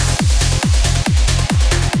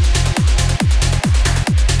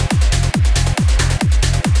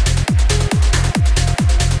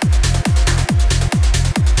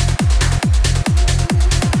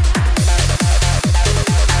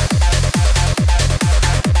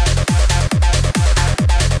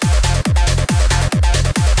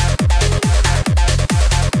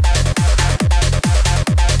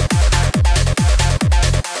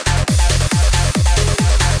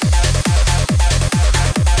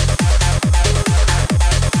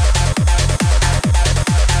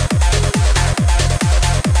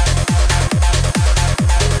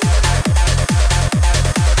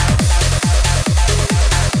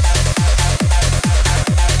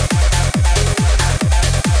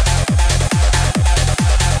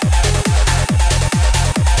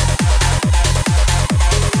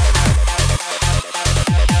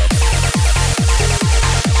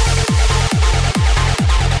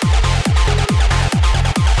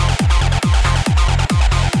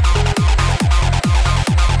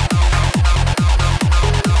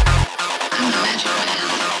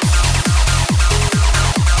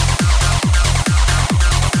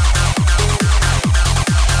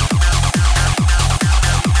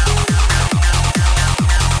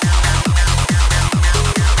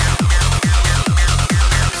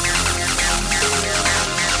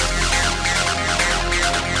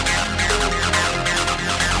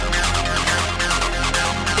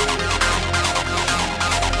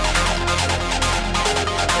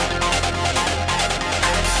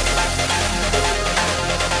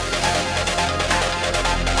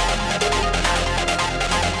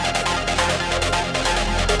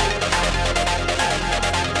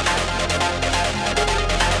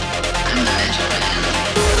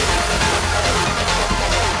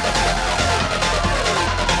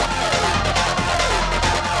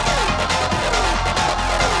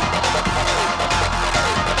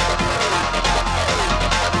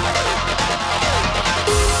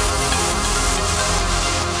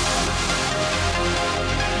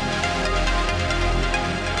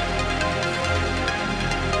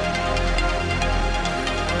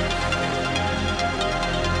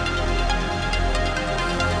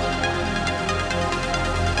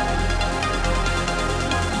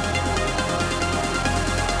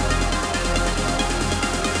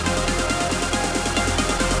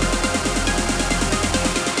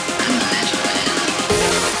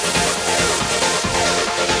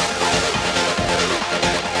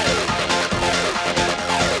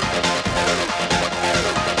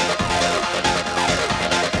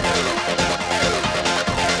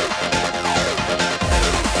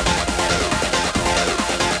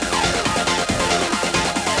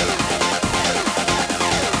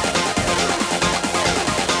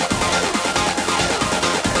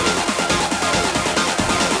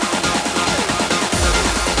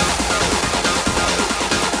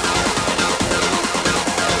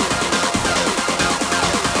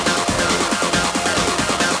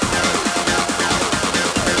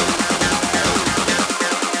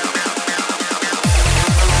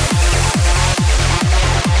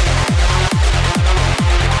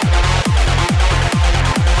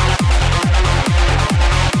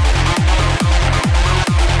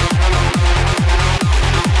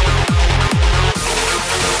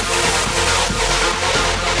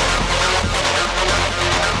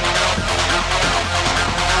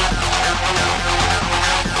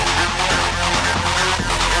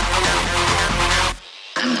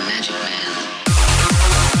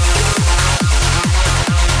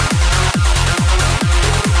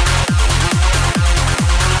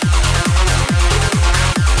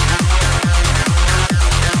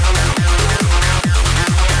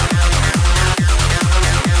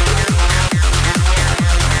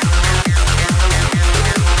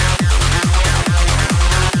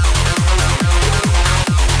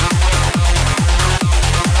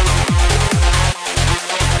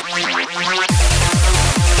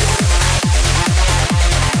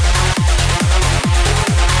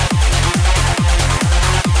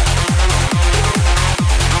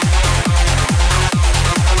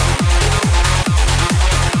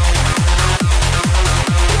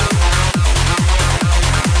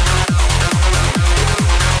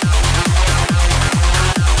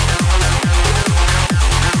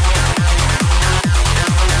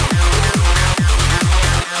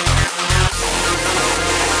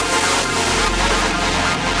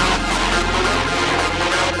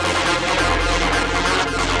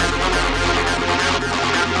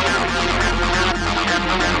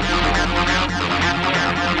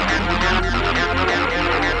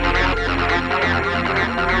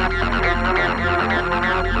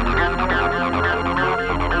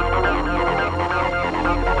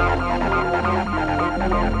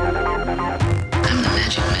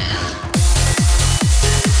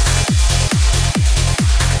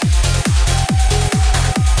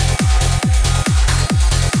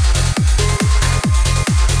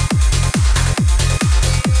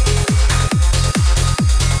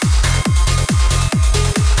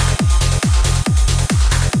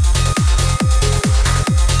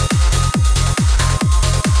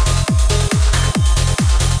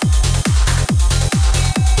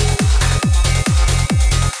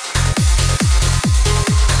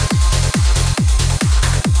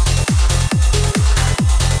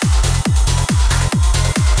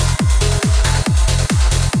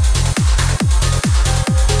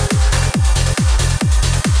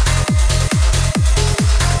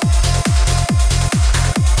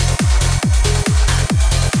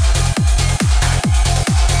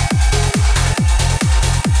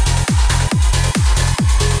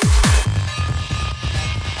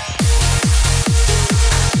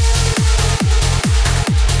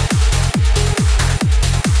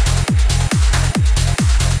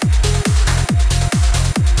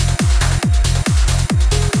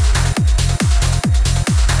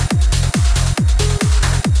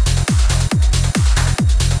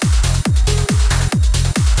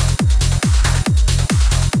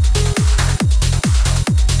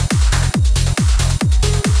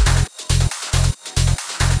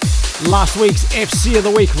 last week's FC of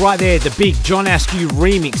the Week right there, the big John Askew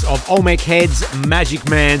remix of Olmec Head's Magic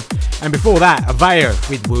Man. And before that, Aveo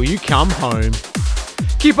with Will You Come Home.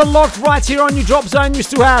 Keep it locked right here on your Drop Zone. You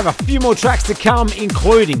still have a few more tracks to come,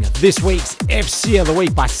 including this week's FC of the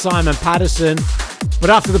Week by Simon Patterson. But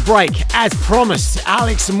after the break, as promised,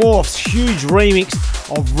 Alex Morph's huge remix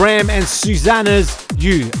of Ram and Susanna's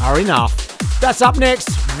You Are Enough. That's up next,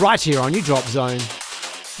 right here on your Drop Zone.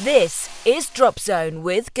 This is Drop Zone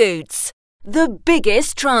with Goots. The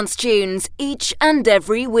biggest trance tunes each and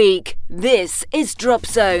every week. This is Drop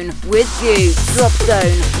Zone with Goots. Drop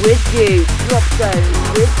Zone with Goots. Drop Zone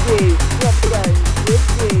with Goots. Drop Zone with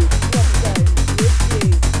Goots. Drop Zone with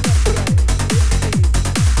Goots.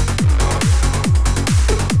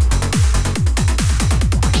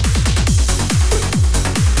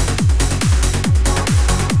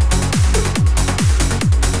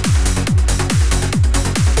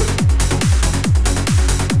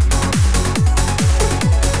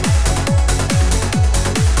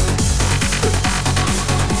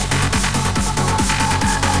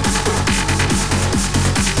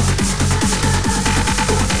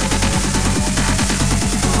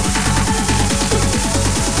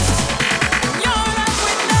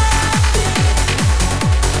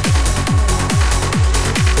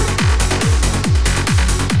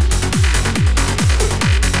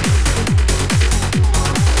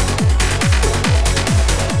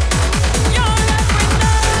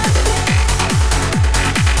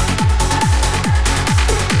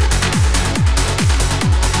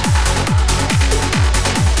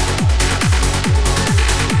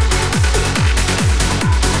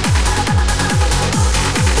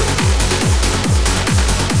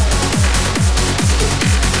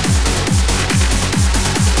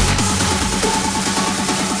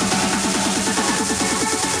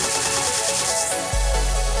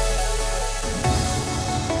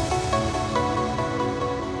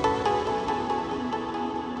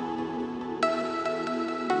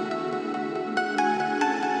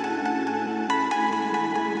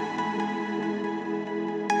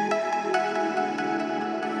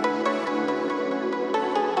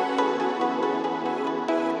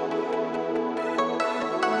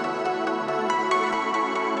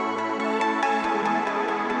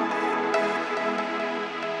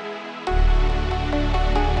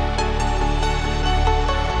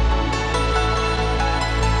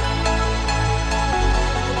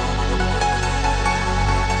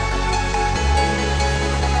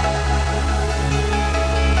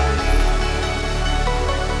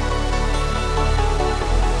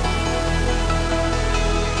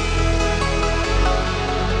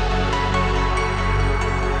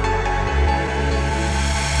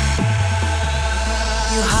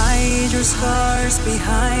 Scars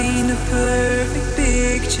behind a perfect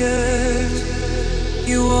picture.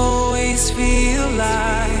 You always feel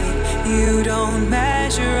like you don't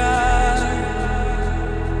measure up.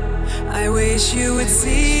 I wish you would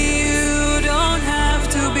see you don't have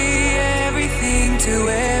to be everything to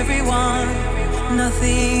everyone.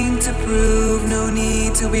 Nothing to prove, no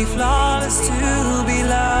need to be flawless to be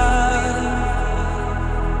loved.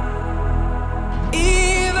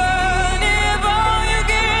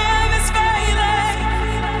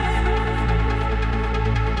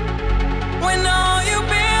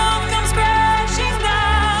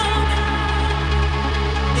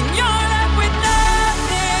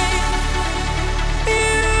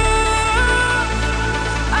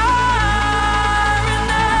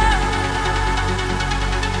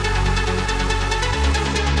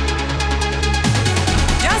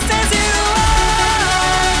 Just as you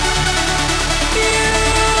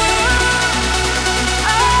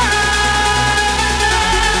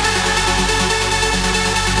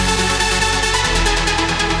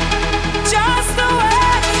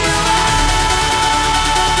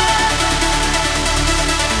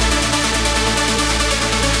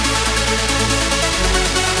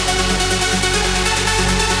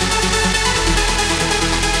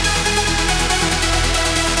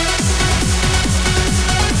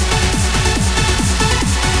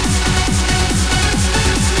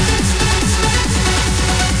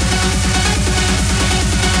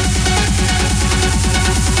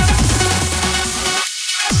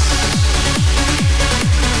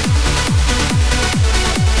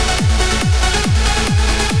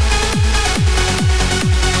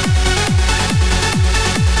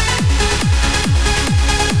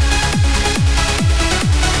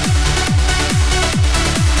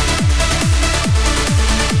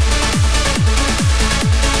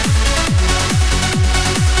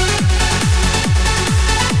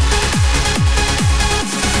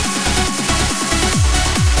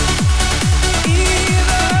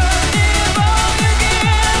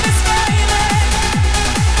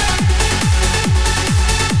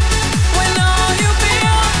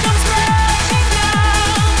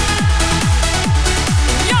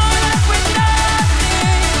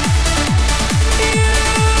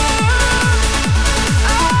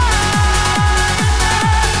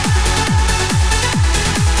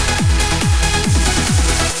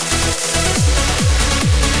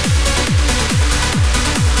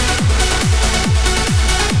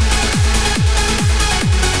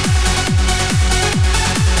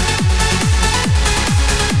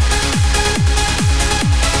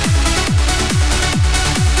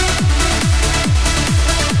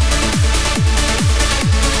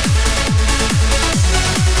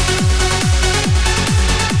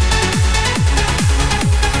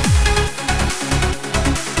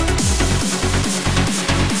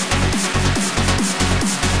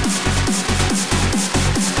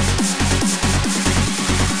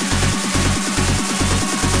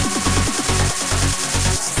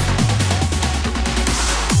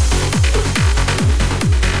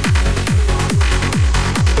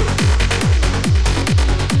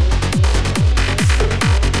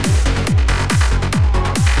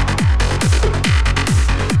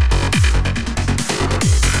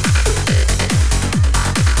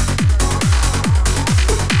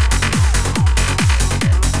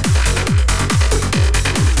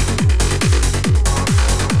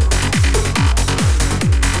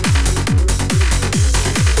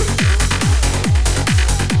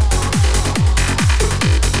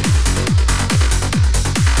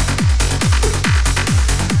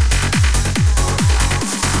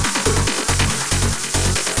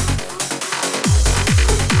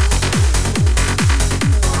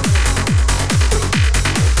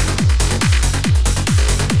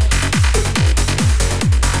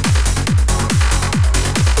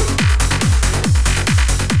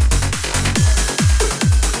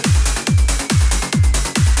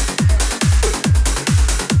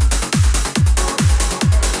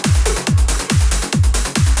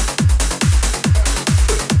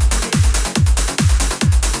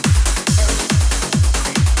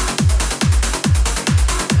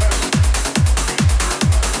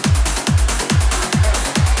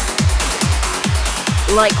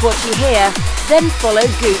Like what you hear? Then follow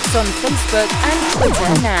Goots on Facebook and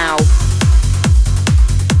Twitter now.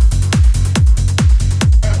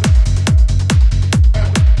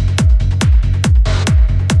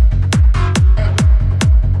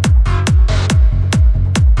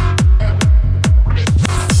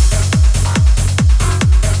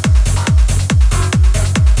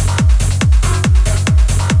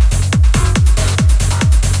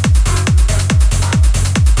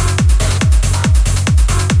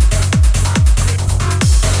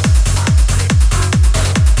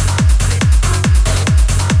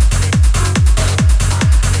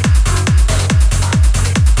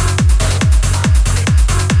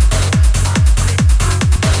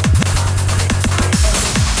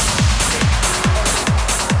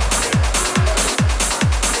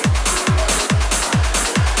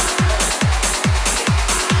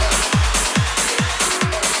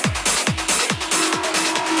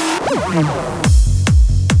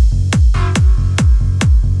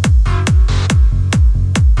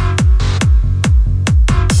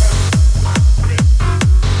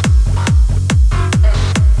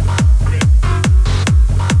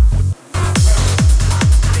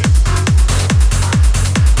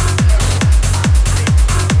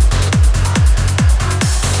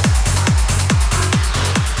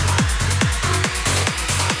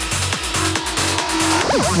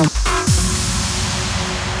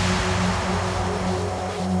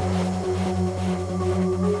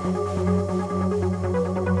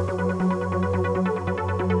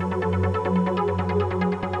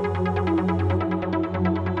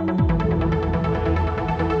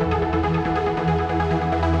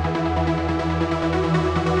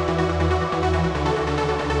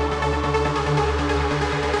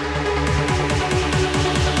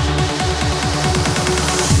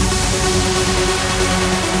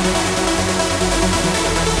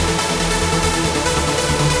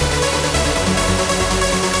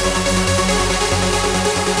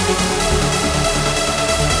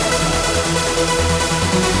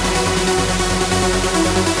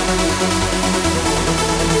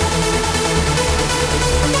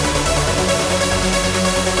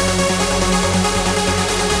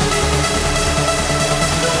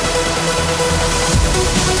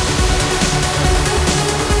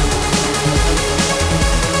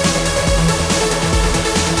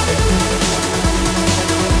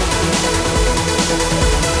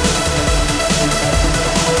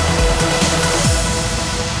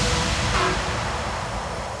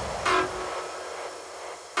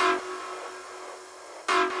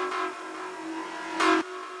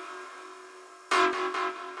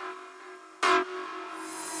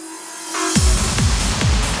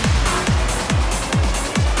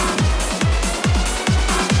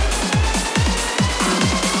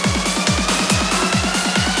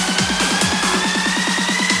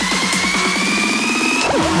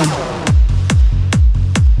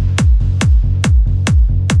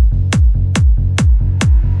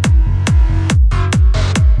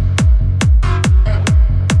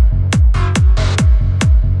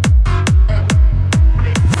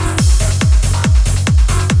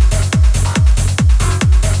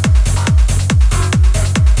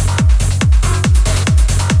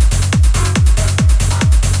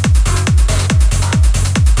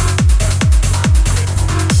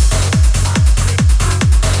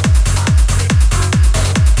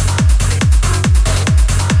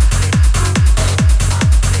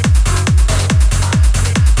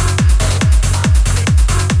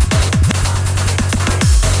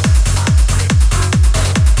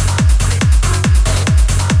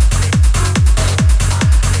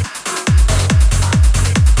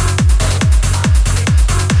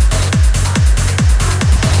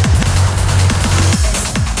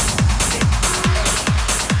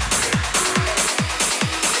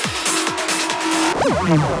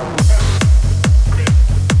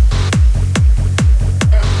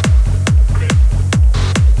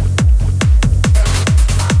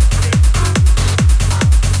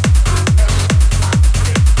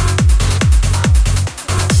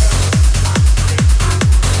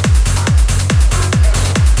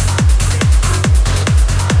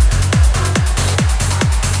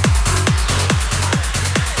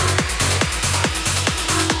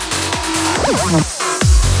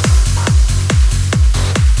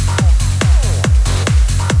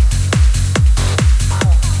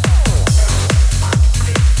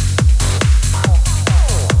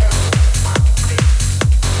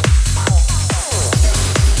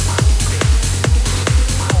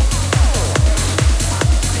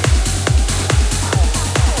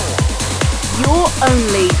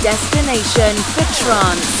 only destination for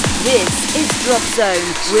trance. This is Drop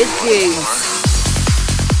Zone with Goose.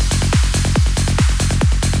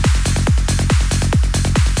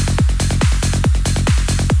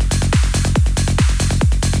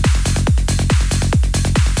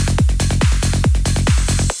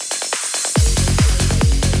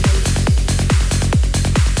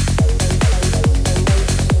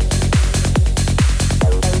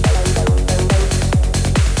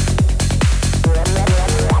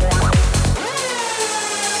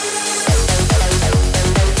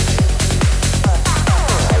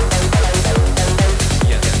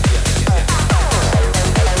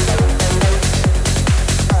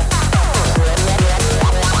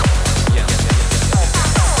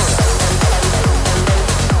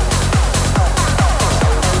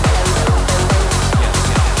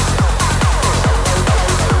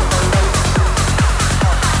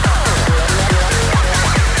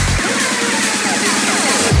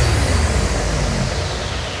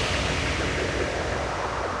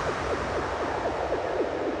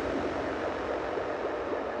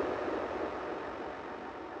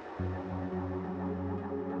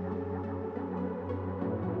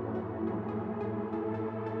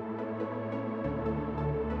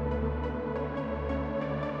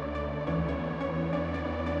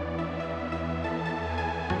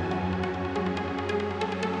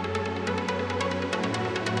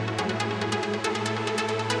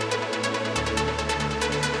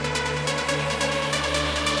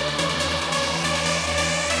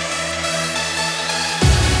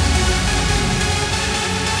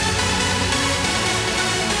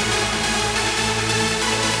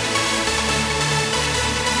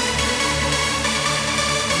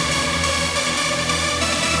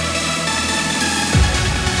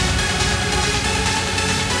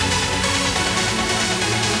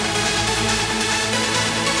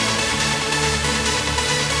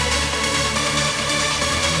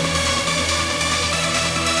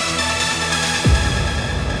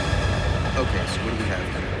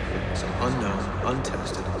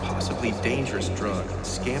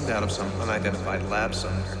 Out of some unidentified lab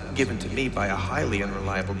somewhere, given to me by a highly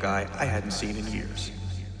unreliable guy I hadn't seen in years.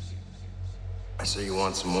 I say you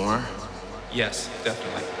want some more? Yes,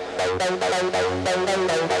 definitely.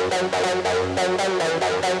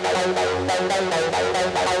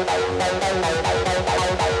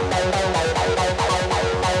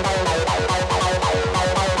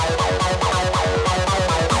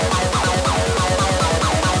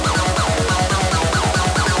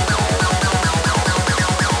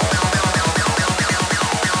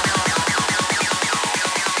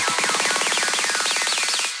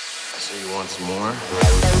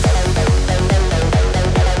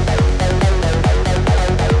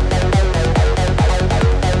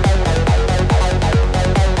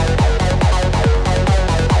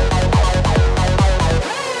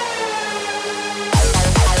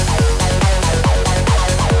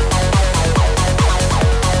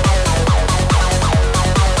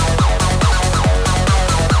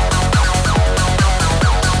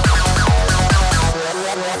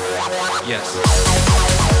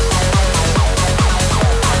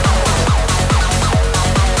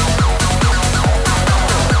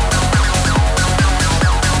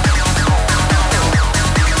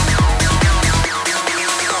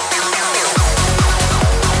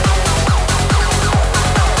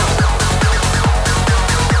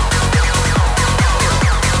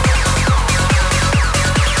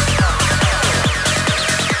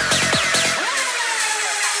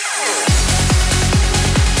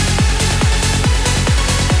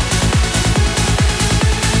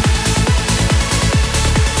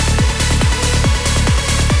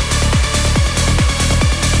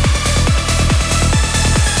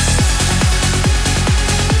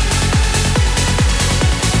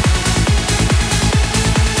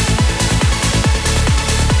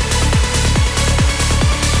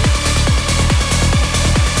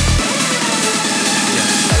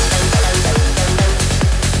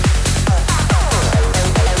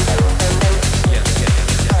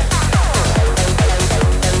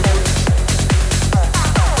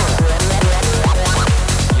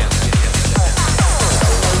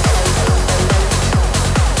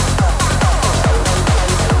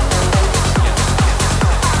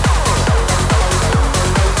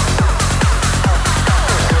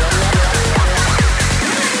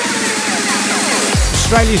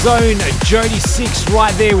 Australia's own Jody Six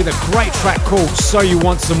right there with a great track called So You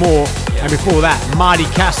Want Some More. And before that, Marty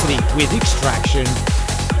Cassidy with Extraction.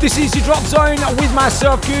 This is your Drop Zone with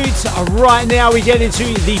myself, Goods. Right now we get into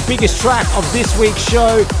the biggest track of this week's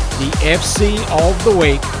show, the FC of the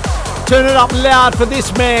Week. Turn it up loud for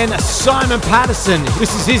this man, Simon Patterson.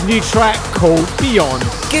 This is his new track called Beyond.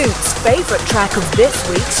 Goots' favourite track of this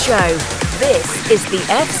week's show. This is the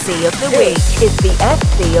FC of the Week. Is the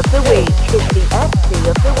FC of the Week. Is the FC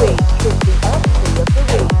of the Week. Is the FC of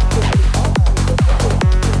the Week.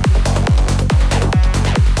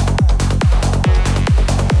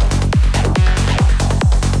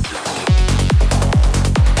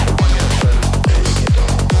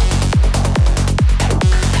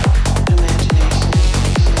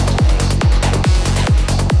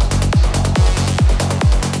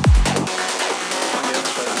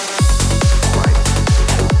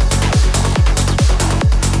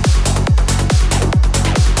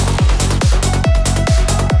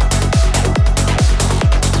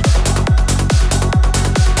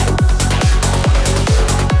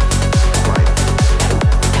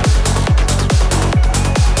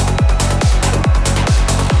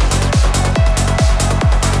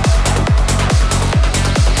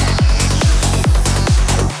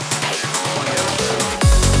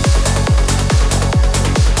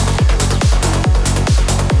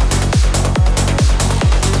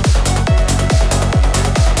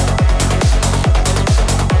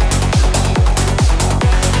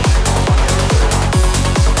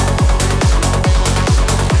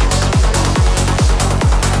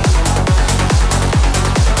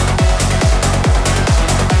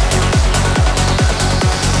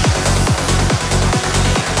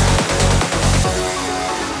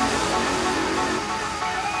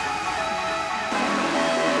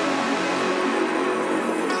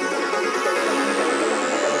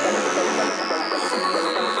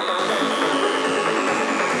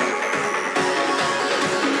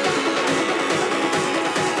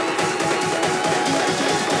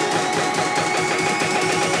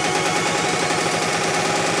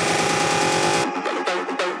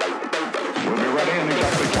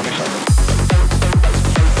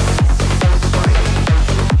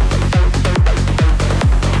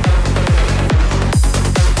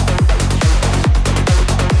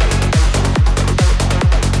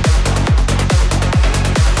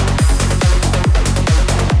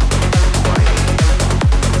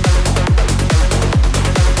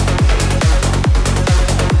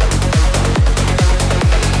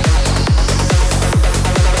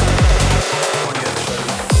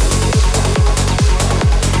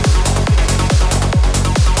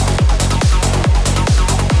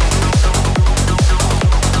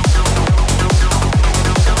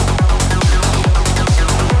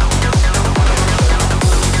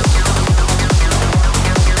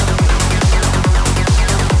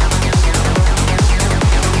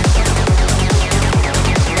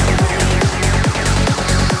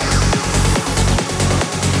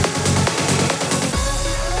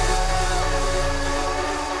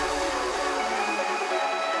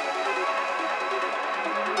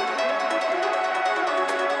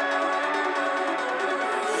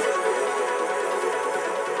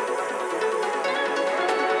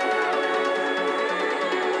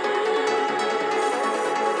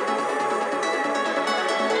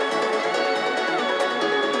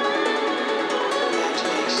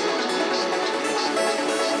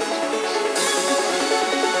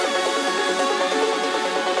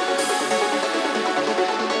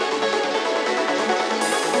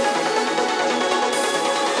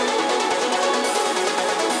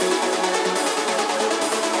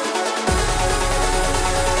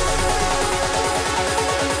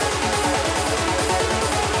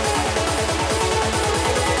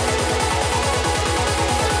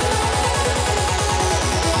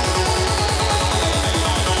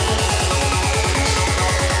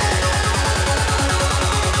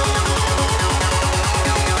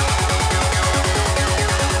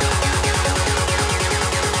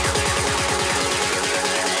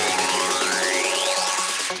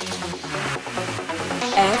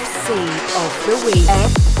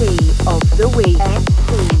 of the week.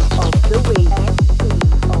 MC of the week. MC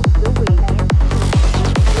of the week.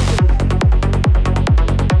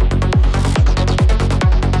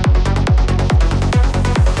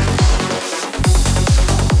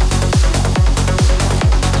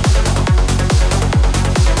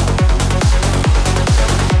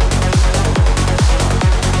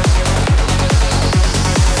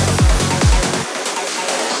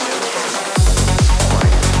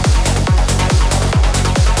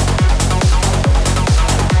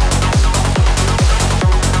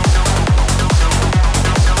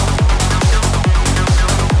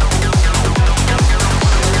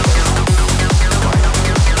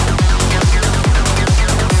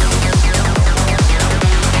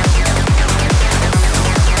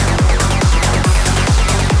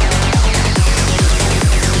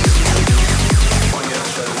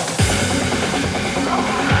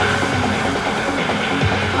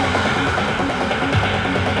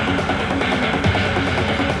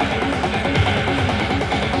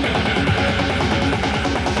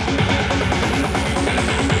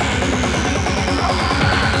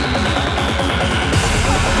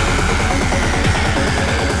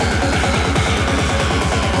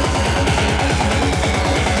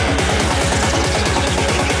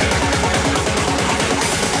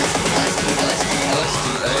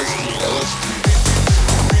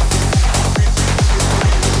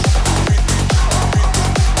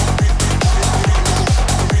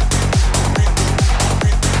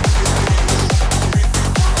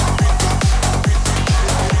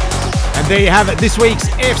 There you have it, this week's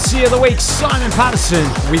FC of the Week, Simon Patterson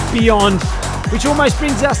with Beyond, which almost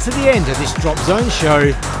brings us to the end of this Drop Zone show.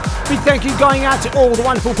 Big thank you going out to all the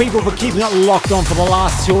wonderful people for keeping it locked on for the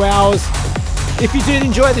last 2 hours. If you did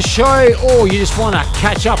enjoy the show or you just want to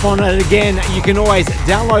catch up on it again, you can always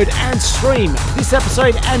download and stream this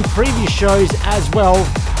episode and previous shows as well.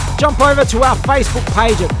 Jump over to our Facebook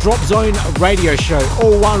page at Drop Zone Radio Show,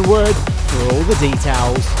 all one word, for all the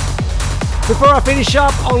details. Before I finish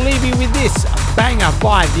up, I'll leave you with this banger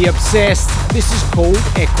by The Obsessed. This is called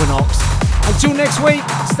Equinox. Until next week,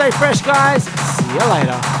 stay fresh, guys. See you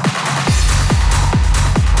later.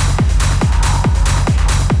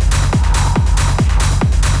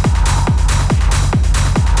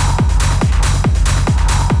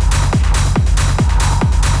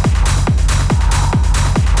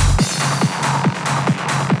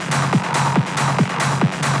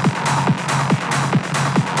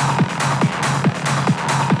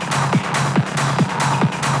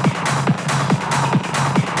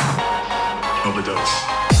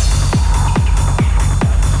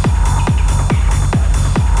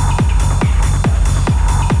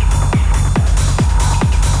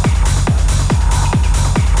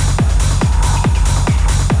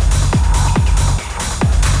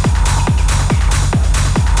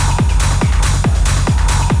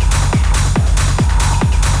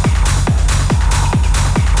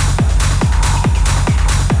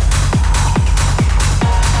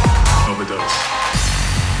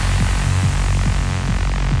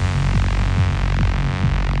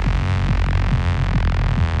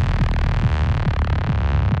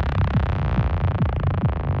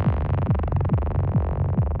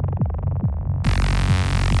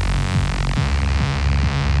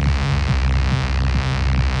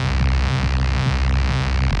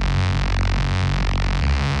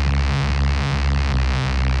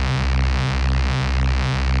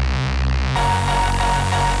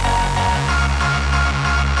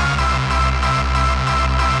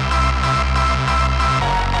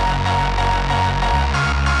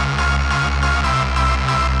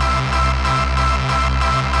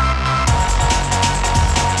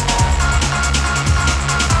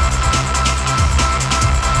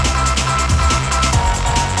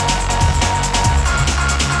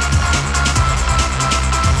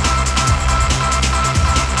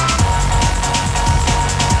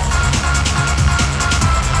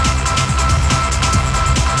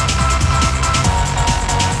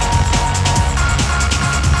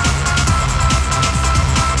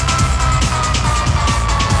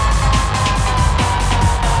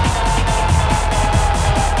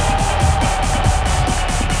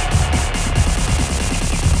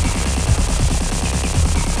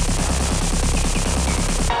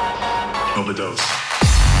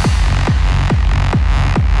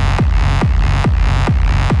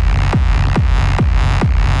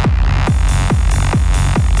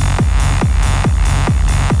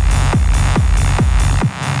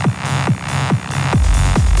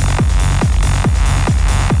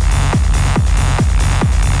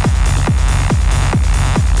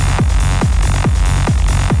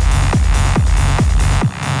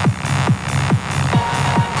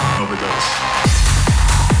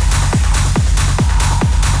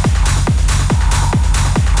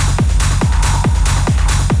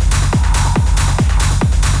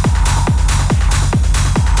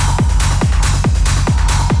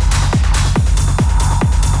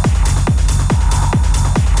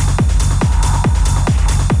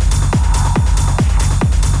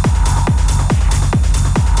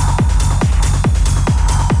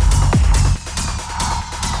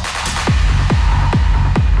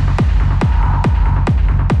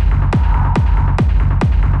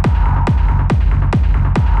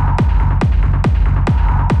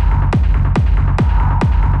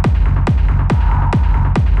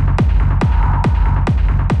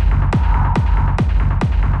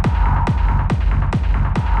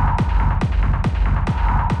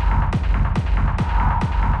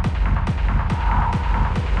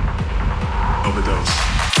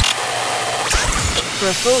 For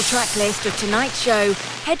a full track list of tonight's show,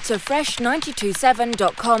 head to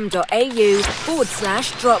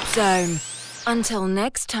fresh927.com.au/Drop Zone. Until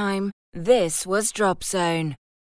next time, this was Drop Zone.